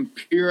the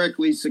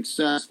empirically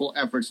successful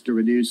efforts to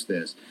reduce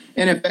this?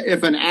 And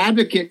if an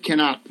advocate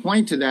cannot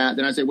point to that,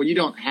 then I say, well, you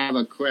don't have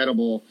a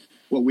credible,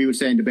 what we would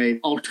say in debate,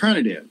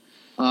 alternative.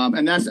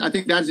 And I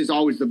think that is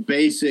always the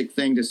basic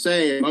thing to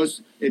say in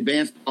most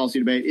advanced policy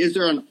debate. Is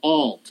there an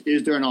alt?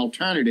 Is there an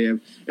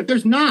alternative? If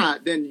there's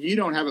not, then you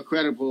don't have a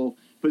credible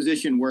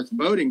position worth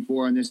voting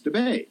for in this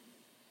debate.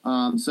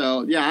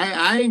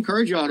 I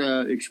encourage y'all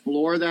to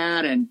explore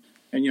that and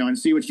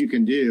see what you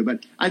can do.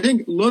 But I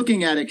think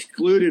looking at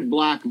excluded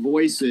Black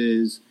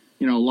voices,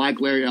 like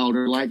Larry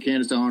Elder, like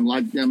Candace Owens,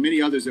 like many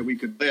others that we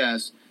could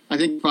list, I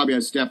think probably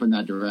a step in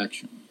that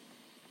direction.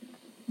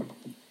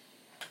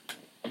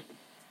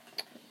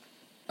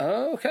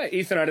 Okay,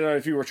 Ethan, I don't know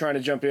if you were trying to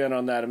jump in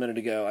on that a minute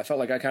ago. I felt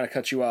like I kind of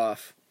cut you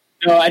off.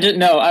 No, I didn't.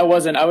 No, I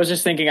wasn't. I was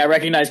just thinking. I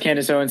recognize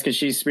Candace Owens because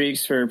she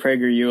speaks for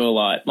PragerU a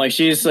lot. Like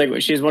she's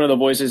one of the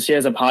voices. She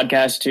has a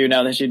podcast too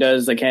now that she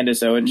does the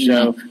Candace Owens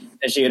show,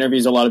 and she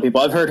interviews a lot of people.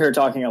 I've heard her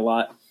talking a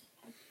lot.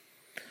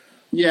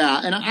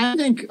 Yeah, and I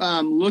think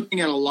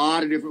looking at a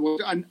lot of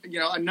different,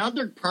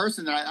 another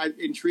person that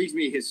intrigues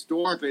me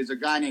historically is a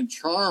guy named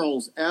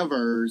Charles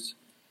Evers.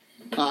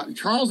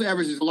 Charles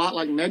Evers is a lot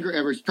like Medgar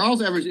Evers.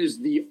 Charles Evers is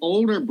the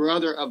older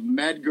brother of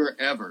Medgar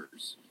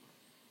Evers.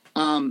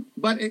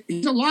 But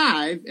he's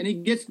alive, and he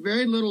gets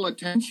very little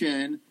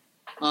attention,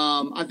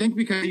 I think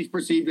because he's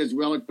perceived as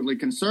relatively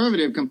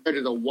conservative compared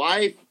to the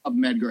wife of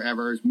Medgar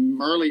Evers,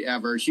 Myrlie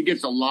Evers. She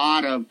gets a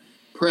lot of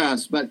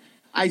press. But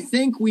I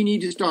think we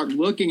need to start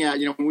looking at,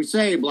 when we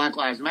say Black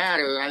Lives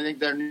Matter, I think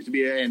there needs to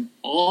be an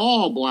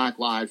all Black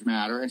Lives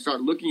Matter, and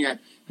start looking at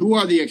who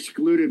are the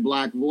excluded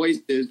Black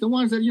voices, the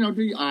ones that, to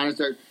be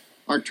honest,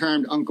 are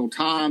termed Uncle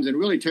Toms, and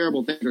really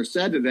terrible things are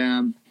said to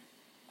them.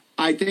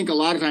 I think a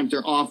lot of times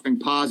they're offering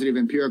positive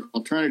empirical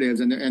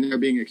alternatives, and they're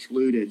being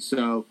excluded.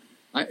 So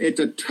it's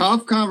a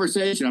tough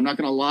conversation. I'm not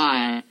going to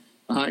lie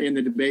in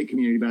the debate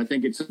community, but I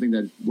think it's something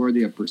that's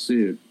worthy of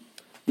pursuit.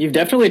 You've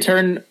definitely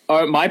turned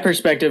my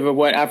perspective of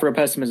what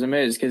Afro-pessimism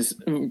is, because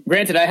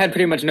granted, I had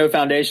pretty much no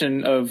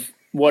foundation of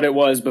what it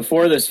was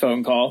before this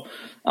phone call,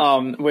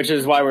 which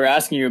is why we're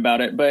asking you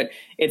about it. But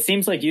it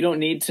seems like you don't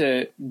need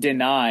to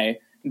deny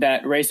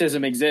that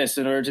racism exists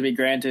in order to be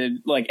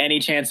granted like any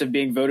chance of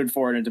being voted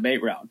for in a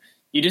debate round.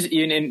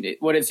 And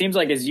what it seems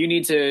like is you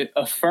need to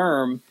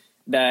affirm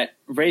that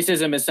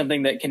racism is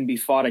something that can be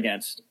fought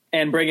against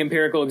and bring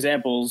empirical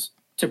examples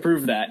to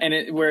prove that.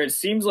 And where it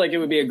seems like it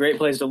would be a great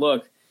place to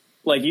look,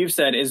 like you've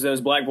said, is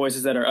those Black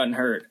voices that are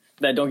unheard,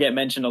 that don't get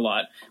mentioned a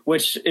lot,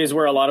 which is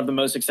where a lot of the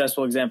most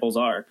successful examples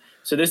are.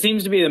 So this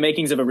seems to be the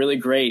makings of a really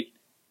great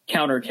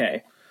counter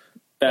K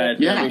that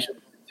we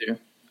should do.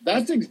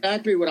 That's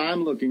exactly what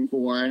I'm looking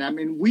for. And I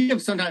mean, we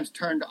have sometimes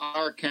turned to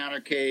our counter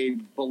K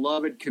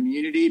beloved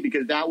community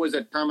because that was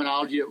a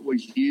terminology that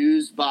was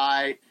used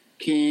by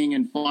King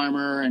and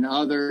Farmer and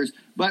others.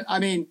 But I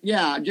mean,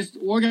 just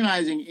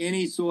organizing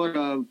any sort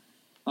of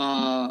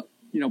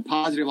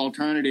positive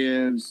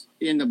alternatives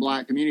in the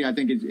Black community, I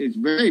think it's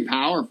very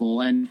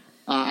powerful. And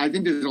I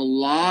think there's a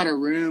lot of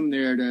room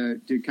there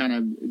to kind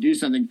of do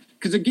something.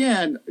 Because,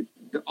 again,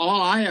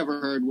 all I ever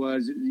heard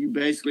was you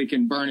basically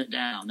can burn it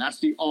down. That's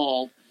the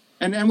all.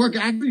 And we're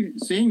actually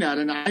seeing that.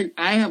 And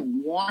I have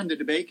warned the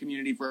debate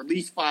community for at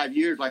least 5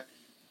 years, like,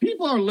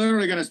 people are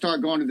literally going to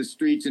start going to the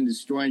streets and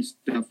destroying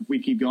stuff if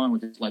we keep going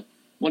with this. Like,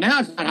 well, now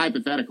it's not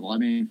hypothetical. I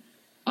mean,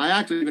 I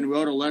actually even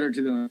wrote a letter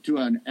to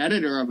an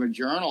editor of a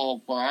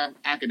journal for our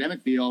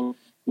academic field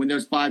when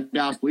those 5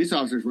 Dallas police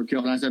officers were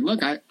killed. And I said, look,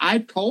 I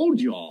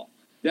told y'all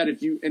that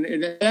if you, and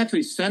they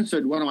actually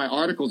censored one of my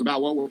articles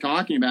about what we're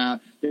talking about.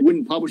 They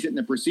wouldn't publish it in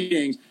the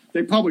proceedings.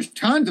 They published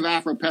tons of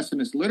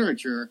Afro-pessimist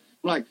literature.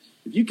 I'm like,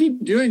 if you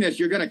keep doing this,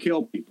 you're going to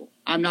kill people.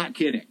 I'm not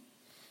kidding.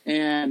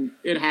 And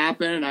it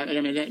happened.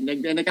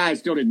 And the guy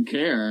still didn't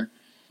care.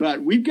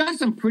 But we've got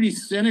some pretty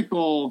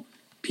cynical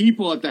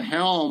people at the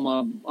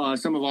helm of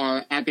some of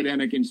our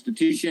academic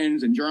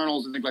institutions and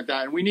journals and things like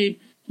that. And we need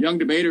young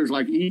debaters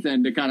like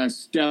Ethan to kind of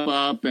step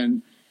up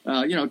and,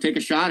 take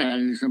a shot at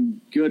it. And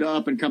some good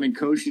up-and-coming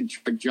coaches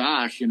like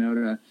Josh,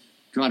 to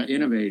try to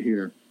innovate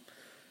here.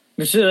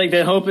 It's like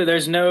the hope.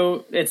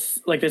 It's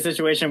like the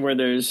situation where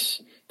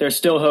there's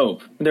still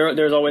hope.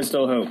 There's always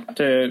still hope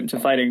to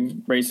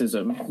fighting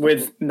racism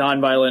with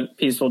nonviolent,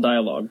 peaceful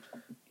dialogue.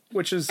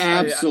 Which is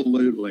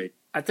absolutely.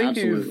 I think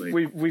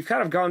we've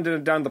kind of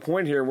gone down the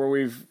point here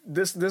where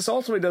this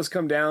ultimately does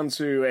come down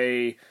to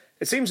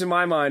it seems in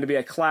my mind to be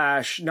a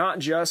clash, not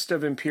just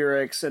of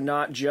empirics and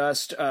not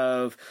just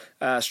of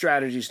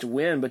strategies to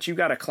win, but you've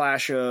got a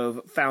clash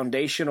of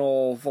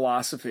foundational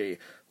philosophy,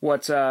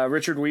 what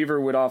Richard Weaver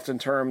would often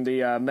term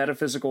the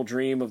metaphysical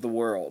dream of the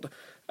world,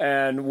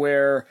 and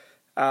where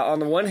on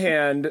the one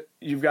hand,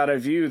 you've got a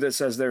view that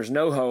says there's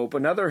no hope,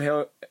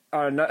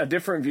 a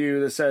different view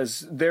that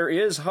says there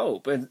is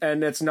hope.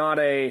 And it's not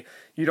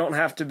you don't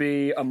have to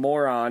be a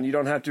moron. You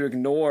don't have to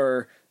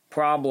ignore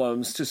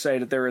problems to say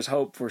that there is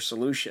hope for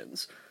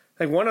solutions.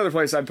 I think one other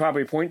place I'd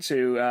probably point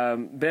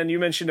to, Ben, you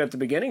mentioned at the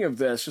beginning of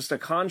this, just a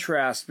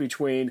contrast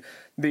between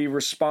the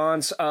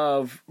response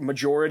of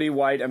majority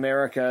white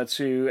America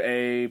to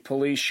a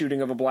police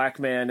shooting of a black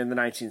man in the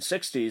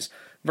 1960s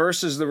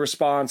versus the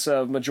response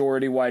of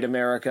majority white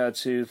America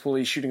to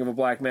police shooting of a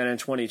black man in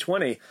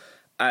 2020.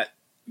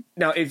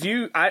 Now,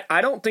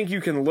 I don't think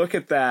you can look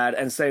at that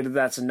and say that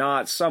that's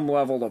not some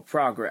level of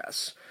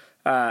progress.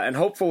 And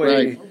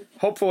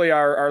hopefully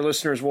our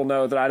listeners will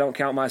know that I don't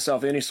count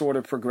myself any sort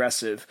of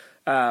progressive.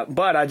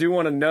 But I do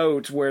want to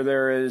note where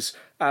there is,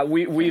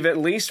 we've at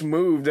least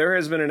moved.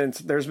 There's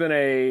been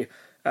a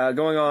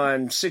going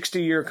on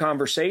 60-year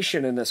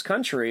conversation in this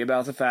country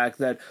about the fact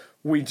that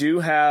we do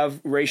have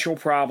racial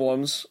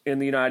problems in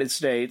the United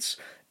States,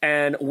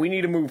 and we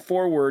need to move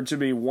forward to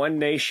be one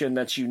nation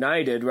that's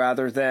united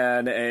rather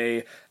than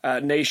a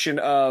nation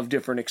of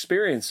different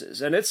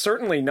experiences. And it's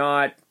certainly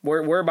not,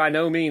 we're by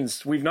no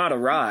means, we've not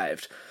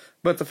arrived.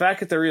 But the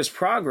fact that there is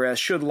progress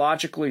should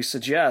logically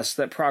suggest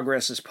that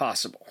progress is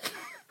possible,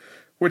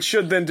 which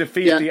should then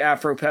defeat the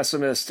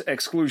Afro-pessimist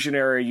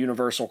exclusionary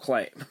universal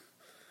claim.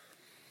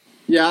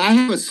 Yeah, I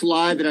have a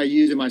slide that I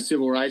use in my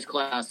civil rights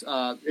class. In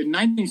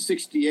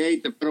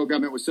 1968, the federal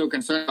government was so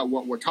concerned about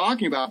what we're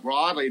talking about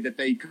broadly that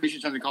they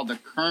commissioned something called the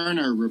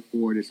Kerner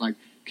Report. It's like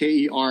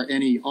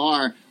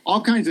Kerner,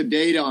 all kinds of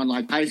data on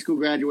like high school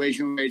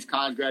graduation rates,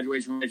 college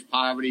graduation rates,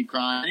 poverty,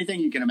 crime, anything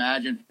you can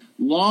imagine.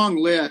 Long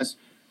list.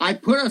 I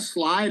put a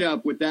slide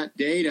up with that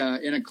data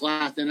in a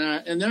class, and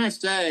then I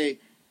say,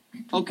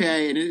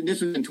 okay, and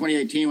this was in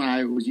 2018 when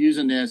I was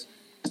using this.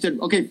 I said,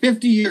 okay,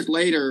 50 years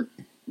later,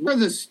 what are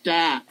the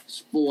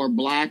stats for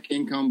black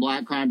income,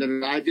 black crime?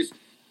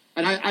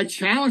 I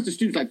challenged the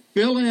students, like,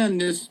 fill in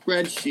this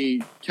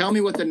spreadsheet, tell me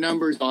what the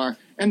numbers are.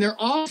 And they're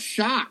all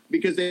shocked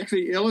because they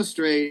actually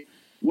illustrate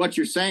what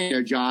you're saying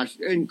there, Josh.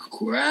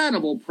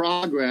 Incredible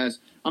progress.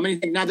 I mean,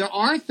 now there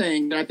are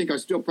things that I think are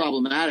still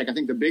problematic. I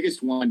think the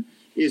biggest one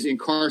is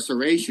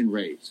incarceration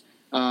rates.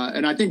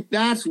 And I think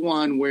that's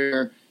one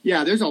where,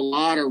 there's a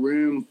lot of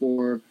room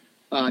for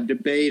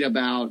debate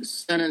about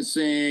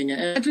sentencing.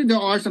 And actually, there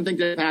are some things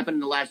that have happened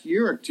in the last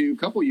year or two,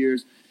 couple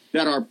years,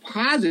 that are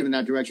positive in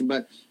that direction.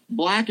 But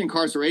black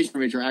incarceration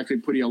rates are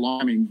actually pretty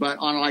alarming. But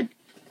on like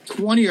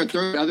 20 or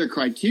 30 other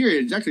criteria,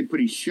 it's actually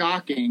pretty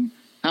shocking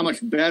how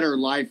much better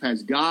life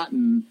has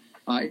gotten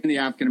in the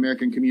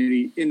African-American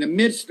community in the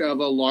midst of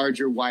a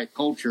larger white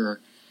culture.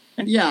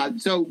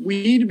 And so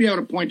we need to be able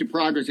to point to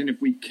progress. And if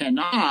we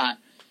cannot,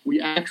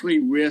 we actually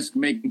risk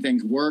making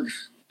things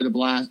worse for the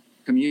black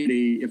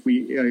community if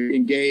we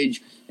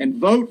engage and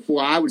vote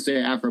for, I would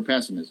say,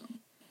 Afro-pessimism.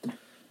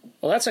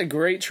 Well, that's a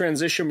great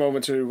transition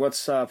moment to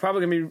what's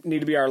probably going to need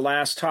to be our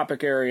last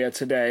topic area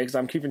today, because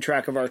I'm keeping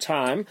track of our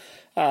time.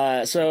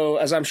 So,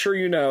 as I'm sure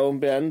you know,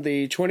 Ben,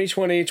 the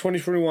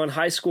 2020-2021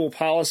 high school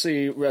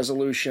policy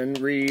resolution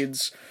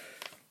reads,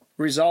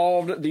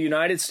 resolved, the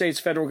United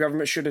States federal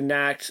government should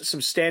enact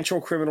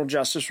substantial criminal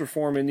justice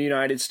reform in the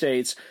United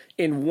States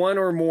in one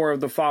or more of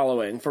the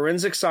following: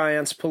 forensic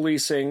science,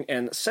 policing,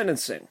 and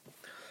sentencing.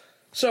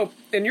 So,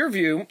 in your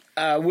view,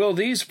 will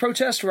these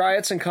protest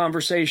riots and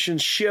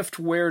conversations shift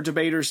where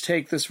debaters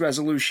take this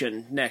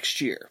resolution next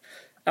year?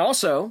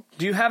 Also,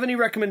 do you have any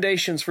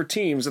recommendations for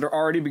teams that are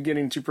already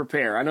beginning to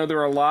prepare? I know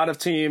there are a lot of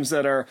teams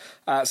that are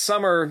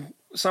summer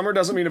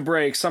doesn't mean a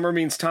break. Summer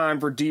means time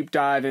for deep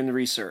dive in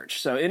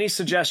research. So any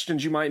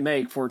suggestions you might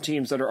make for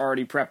teams that are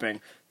already prepping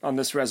on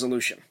this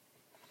resolution?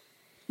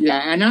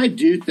 Yeah, and I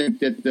do think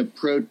that the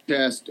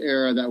protest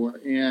era that we're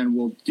in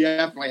will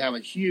definitely have a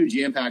huge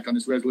impact on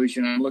this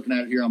resolution. I'm looking at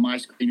it here on my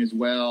screen as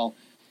well.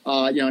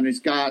 And it's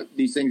got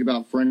these things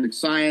about forensic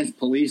science,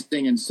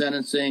 policing, and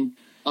sentencing.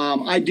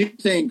 I do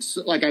think,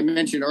 like I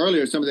mentioned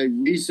earlier, some of the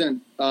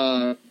recent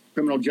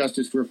criminal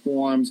justice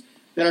reforms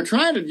that are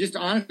trying to just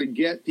honestly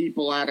get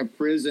people out of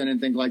prison and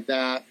things like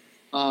that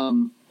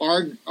are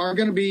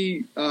going to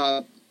be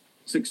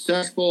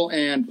successful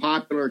and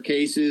popular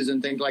cases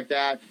and things like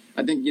that.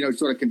 I think,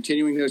 sort of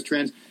continuing those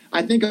trends.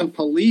 I think on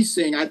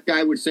policing,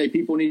 I would say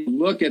people need to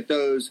look at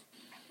those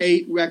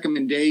 8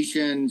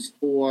 recommendations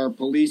for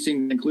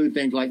policing that include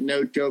things like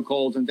no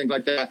chokeholds and things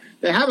like that.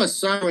 They have a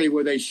summary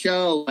where they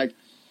show like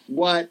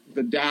what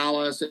the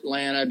Dallas,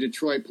 Atlanta,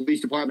 Detroit police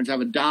departments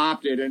have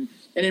adopted. And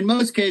in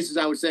most cases,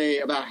 I would say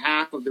about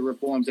half of the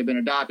reforms have been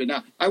adopted.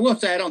 Now, I will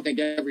say I don't think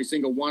every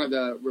single one of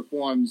the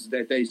reforms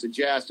that they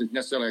suggest is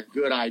necessarily a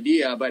good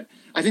idea, but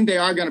I think they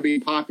are going to be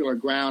popular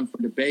ground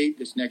for debate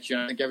this next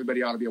year. I think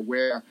everybody ought to be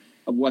aware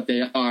of what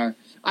they are.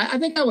 I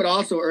think I would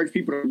also urge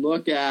people to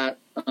look at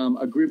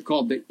a group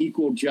called the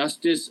Equal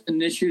Justice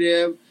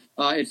Initiative.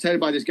 It's headed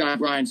by this guy,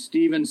 Brian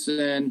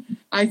Stevenson.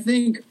 I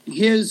think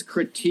his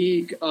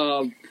critique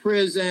of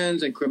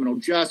prisons and criminal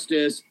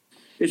justice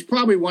is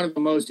probably one of the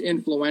most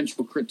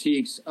influential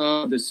critiques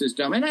of the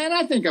system, and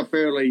I think a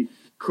fairly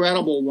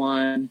credible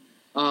one.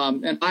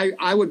 And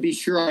I would be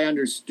sure I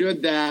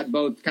understood that,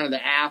 both kind of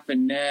the aff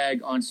and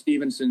neg on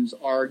Stevenson's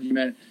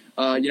argument.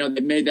 They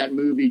made that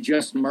movie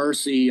Just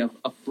Mercy, a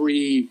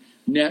free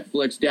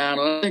Netflix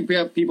download. I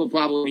think people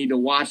probably need to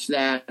watch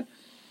that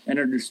and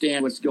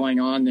understand what's going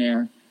on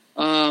there.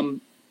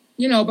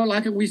 But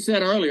like we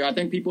said earlier, I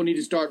think people need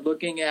to start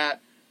looking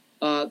at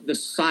the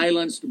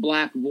silenced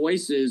black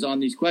voices on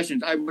these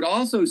questions. I would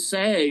also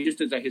say, just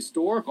as a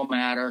historical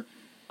matter,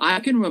 I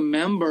can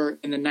remember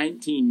in the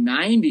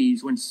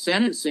 1990s when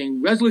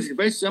sentencing resolutions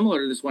very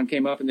similar to this one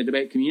came up in the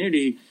debate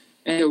community.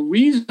 And the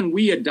reason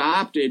we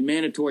adopted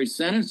mandatory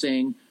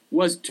sentencing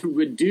was to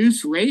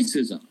reduce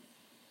racism.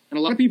 And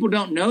a lot of people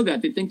don't know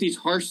that. They think these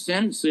harsh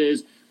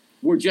sentences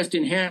were just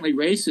inherently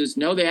racist.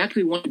 No, they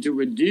actually wanted to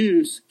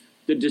reduce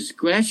the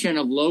discretion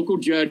of local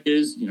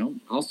judges,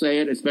 I'll say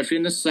it, especially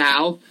in the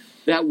South,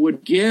 that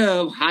would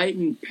give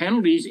heightened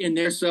penalties in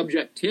their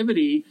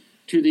subjectivity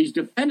to these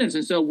defendants.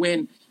 And so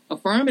when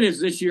affirmatives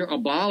this year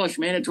abolish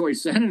mandatory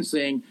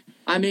sentencing,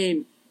 I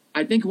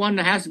think one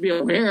has to be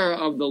aware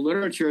of the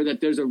literature that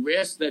there's a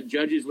risk that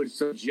judges would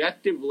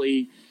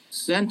subjectively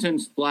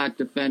sentence black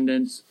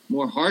defendants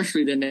more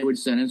harshly than they would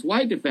sentence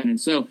white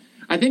defendants. So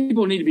I think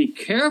people need to be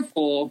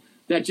careful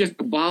that just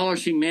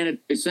abolishing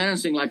mandatory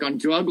sentencing, like on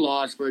drug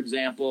laws, for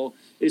example,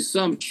 is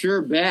some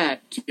sure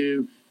bet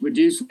to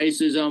reduce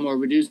racism or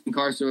reduce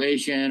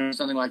incarceration or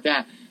something like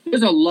that.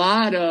 There's a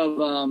lot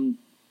of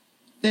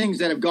things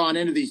that have gone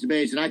into these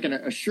debates, and I can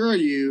assure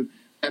you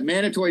that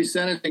mandatory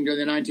sentencing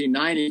during the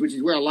 1990s, which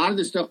is where a lot of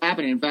this stuff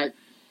happened. In fact,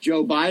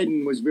 Joe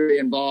Biden was very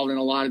involved in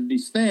a lot of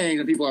these things,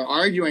 and people are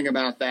arguing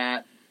about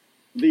that.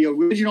 The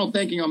original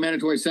thinking on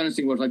mandatory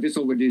sentencing was like, this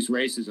will reduce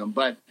racism.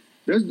 But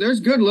there's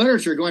good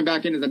literature going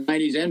back into the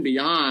 90s and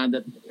beyond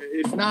that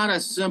it's not a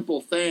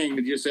simple thing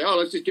to just say,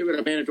 let's just get rid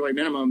of mandatory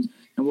minimums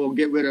and we'll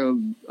get rid of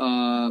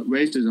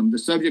racism. The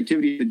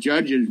subjectivity of the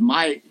judges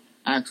might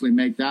actually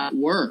make that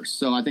worse.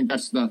 So I think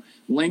that's the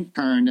link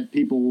turn that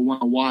people will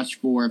want to watch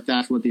for if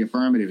that's what the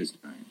affirmative is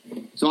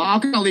doing. So I'll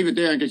kind of leave it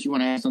there in case you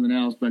want to ask something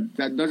else, but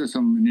those are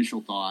some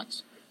initial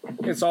thoughts.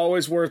 It's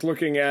always worth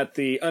looking at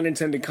the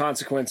unintended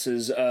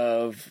consequences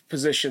of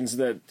positions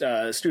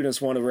that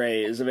students want to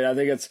raise. I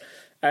think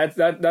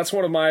that's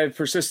one of my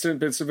persistent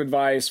bits of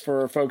advice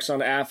for folks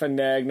on AF and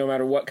NEG, no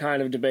matter what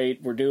kind of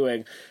debate we're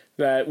doing,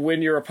 that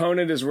when your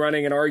opponent is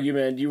running an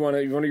argument, one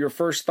of your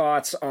first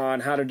thoughts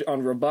on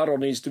on rebuttal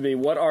needs to be,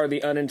 what are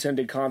the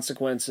unintended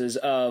consequences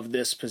of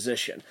this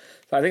position?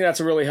 So I think that's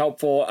a really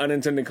helpful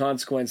unintended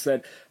consequence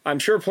that I'm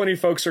sure plenty of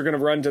folks are going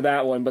to run to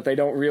that one, but they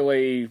don't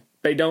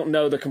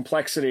know the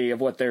complexity of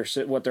what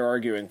they're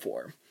arguing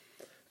for,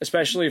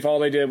 especially if all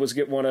they did was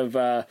get one of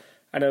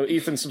I know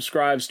Ethan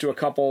subscribes to a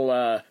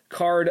couple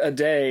card a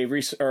day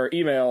or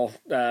email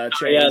chains.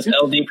 Yes,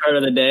 LD card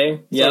of the day.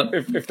 Yep. So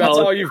if that's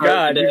all you've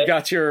got, you've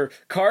got your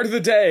card of the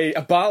day,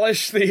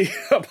 abolish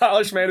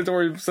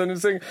mandatory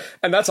sentencing,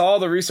 and that's all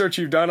the research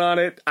you've done on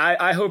it.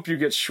 I hope you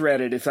get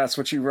shredded if that's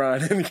what you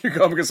run and you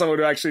go because someone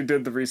who actually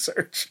did the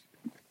research.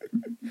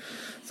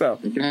 So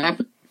it can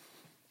happen.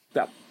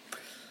 Yeah.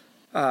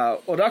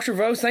 Well, Dr.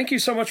 Voth, thank you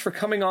so much for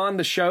coming on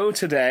the show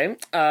today.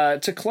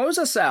 To close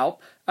us out,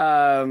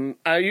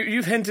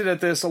 You've hinted at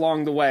this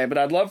along the way, but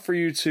I'd love for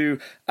you to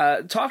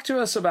talk to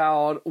us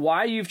about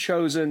why you've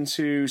chosen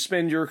to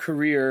spend your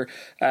career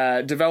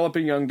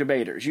developing young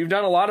debaters. You've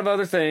done a lot of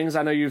other things.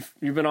 I know you've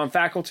been on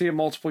faculty at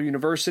multiple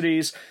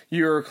universities.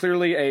 You're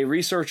clearly a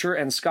researcher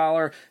and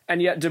scholar,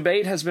 and yet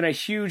debate has been a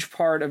huge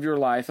part of your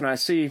life. And I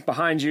see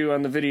behind you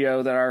on the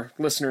video that our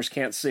listeners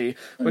can't see,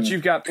 but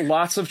you've got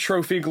lots of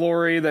trophy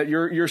glory that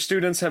your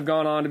students have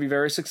gone on to be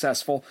very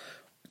successful.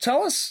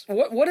 Tell us,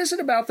 what is it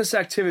about this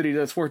activity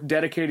that's worth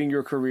dedicating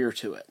your career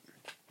to it?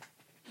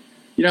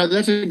 You know,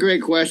 that's a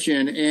great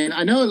question. And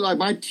I know, like,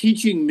 my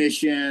teaching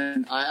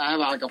mission, I have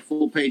like a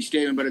full-page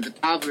statement, but at the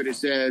top of it, it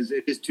says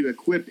it is to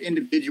equip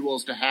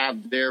individuals to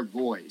have their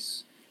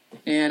voice.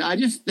 And I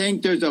just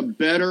think there's a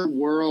better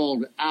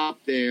world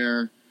out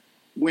there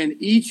when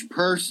each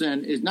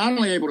person is not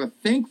only able to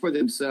think for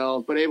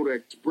themselves, but able to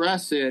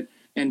express it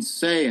and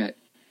say it.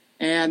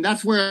 And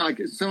that's where, like,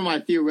 some of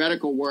my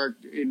theoretical work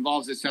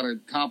involves this kind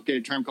of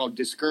complicated term called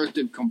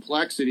discursive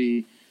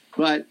complexity.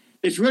 But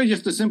it's really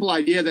just the simple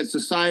idea that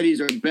societies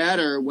are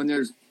better when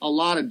there's a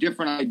lot of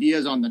different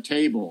ideas on the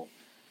table.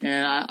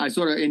 And I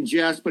sort of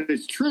ingest, but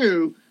it's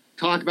true,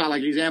 talk about,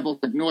 like, examples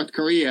like North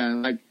Korea.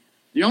 Like,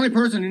 the only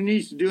person who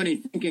needs to do any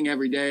thinking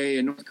every day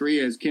in North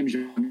Korea is Kim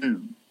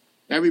Jong-un.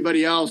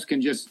 Everybody else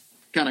can just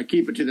kind of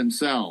keep it to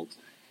themselves.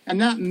 And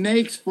that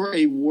makes for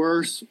a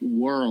worse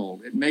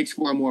world. It makes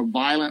for a more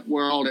violent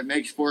world. It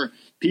makes for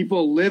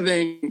people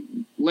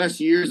living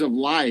less years of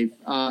life.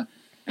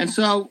 And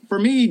so for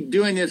me,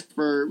 doing this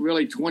for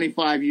really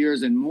 25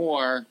 years and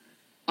more,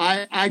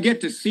 I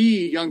get to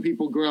see young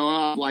people grow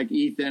up like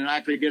Ethan, and I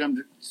actually get them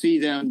to see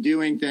them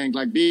doing things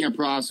like being a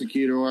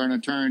prosecutor or an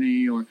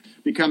attorney or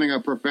becoming a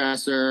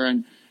professor.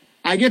 And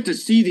I get to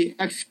see the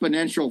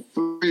exponential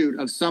fruit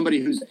of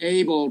somebody who's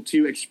able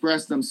to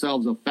express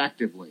themselves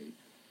effectively.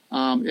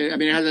 I mean,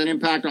 it has an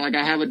impact on, like,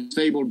 I have a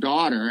disabled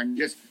daughter, and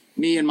just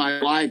me in my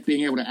life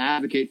being able to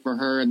advocate for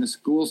her in the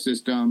school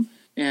system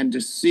and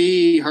to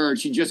see her,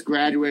 she just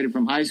graduated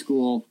from high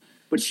school,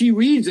 but she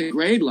reads at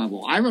grade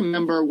level. I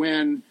remember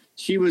when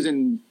she was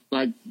in,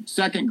 like,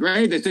 second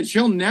grade, they said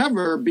she'll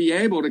never be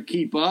able to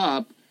keep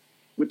up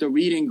with the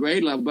reading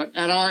grade level. But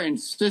at our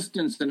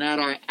insistence and at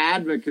our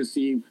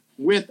advocacy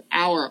with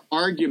our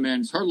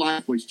arguments, her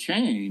life was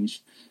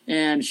changed.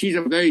 And she's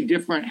a very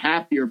different,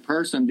 happier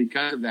person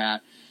because of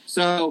that.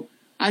 So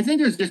I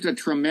think there's just a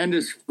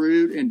tremendous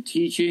fruit in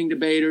teaching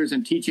debaters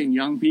and teaching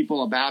young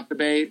people about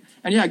debate.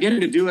 And yeah, getting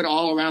to do it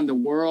all around the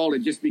world,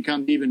 it just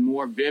becomes even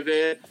more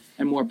vivid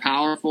and more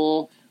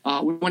powerful.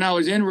 When I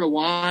was in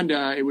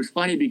Rwanda, it was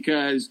funny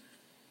because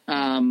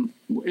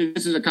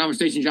this is a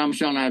conversation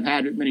Jean-Michel and I have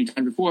had many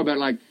times before, but,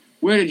 like,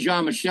 where did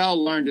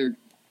Jean-Michel learn to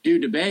do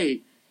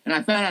debate? And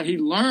I found out he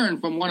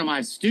learned from one of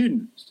my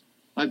students.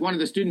 Like, one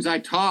of the students I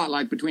taught,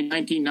 like, between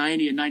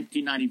 1990 and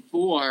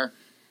 1994,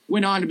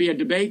 went on to be a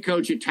debate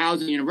coach at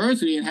Towson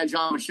University and had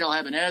Jean-Michel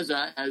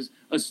Ebenezer as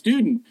a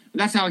student.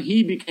 That's how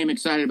he became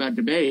excited about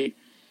debate.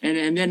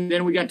 And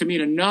then we got to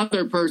meet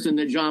another person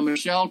that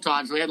Jean-Michel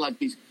taught. So we had, like,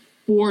 these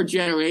 4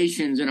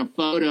 generations in a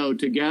photo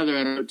together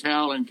at a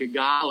hotel in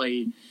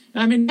Kigali.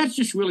 I mean, that's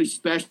just really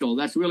special.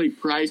 That's really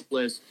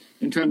priceless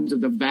in terms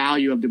of the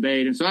value of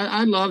debate. And so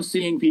I love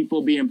seeing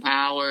people be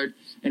empowered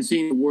and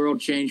seeing the world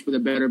change for the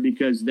better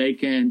because they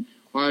can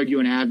argue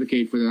and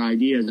advocate for their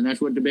ideas. And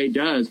that's what debate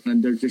does.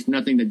 And there's just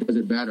nothing that does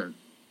it better.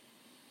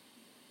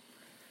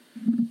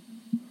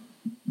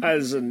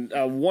 As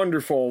a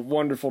wonderful,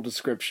 wonderful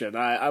description.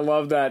 I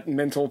love that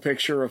mental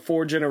picture of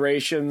 4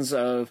 generations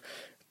of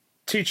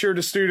teacher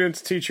to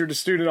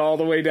student all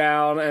the way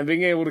down, and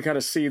being able to kind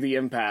of see the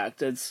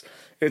impact. It's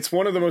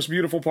one of the most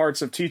beautiful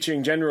parts of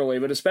teaching generally,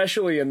 but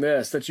especially in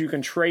this, that you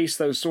can trace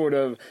those sort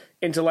of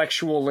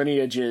intellectual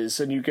lineages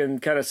and you can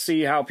kind of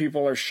see how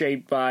people are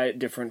shaped by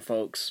different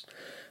folks.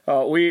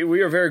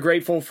 We are very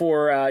grateful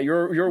for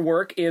your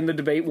work in the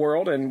debate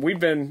world, and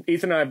Ethan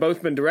and I have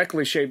both been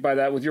directly shaped by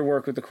that with your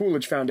work with the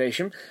Coolidge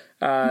Foundation.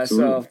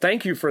 So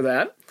thank you for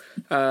that.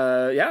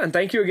 And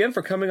thank you again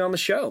for coming on the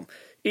show.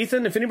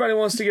 Ethan, if anybody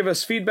wants to give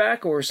us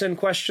feedback or send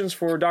questions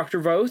for Dr.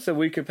 Voth that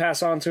we could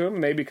pass on to him,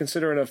 maybe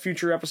consider in a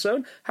future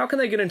episode, how can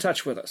they get in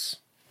touch with us?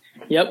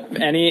 Yep.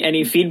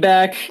 Any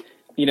feedback,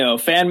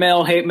 fan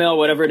mail, hate mail,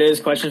 whatever it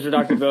is, questions for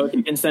Dr. Voth,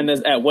 you can send us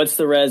at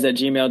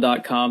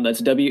whatsttheres@gmail.com.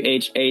 That's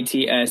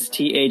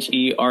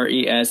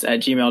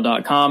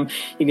WHATSTHERES@gmail.com.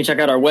 You can check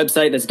out our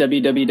website. That's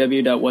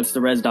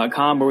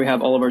www.whatsttheres.com, where we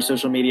have all of our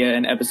social media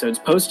and episodes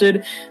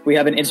posted. We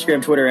have an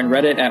Instagram, Twitter, and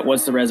Reddit at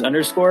whatsttheres_.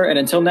 And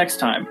until next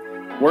time,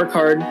 work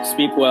hard,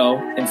 speak well,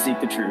 and seek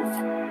the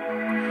truth.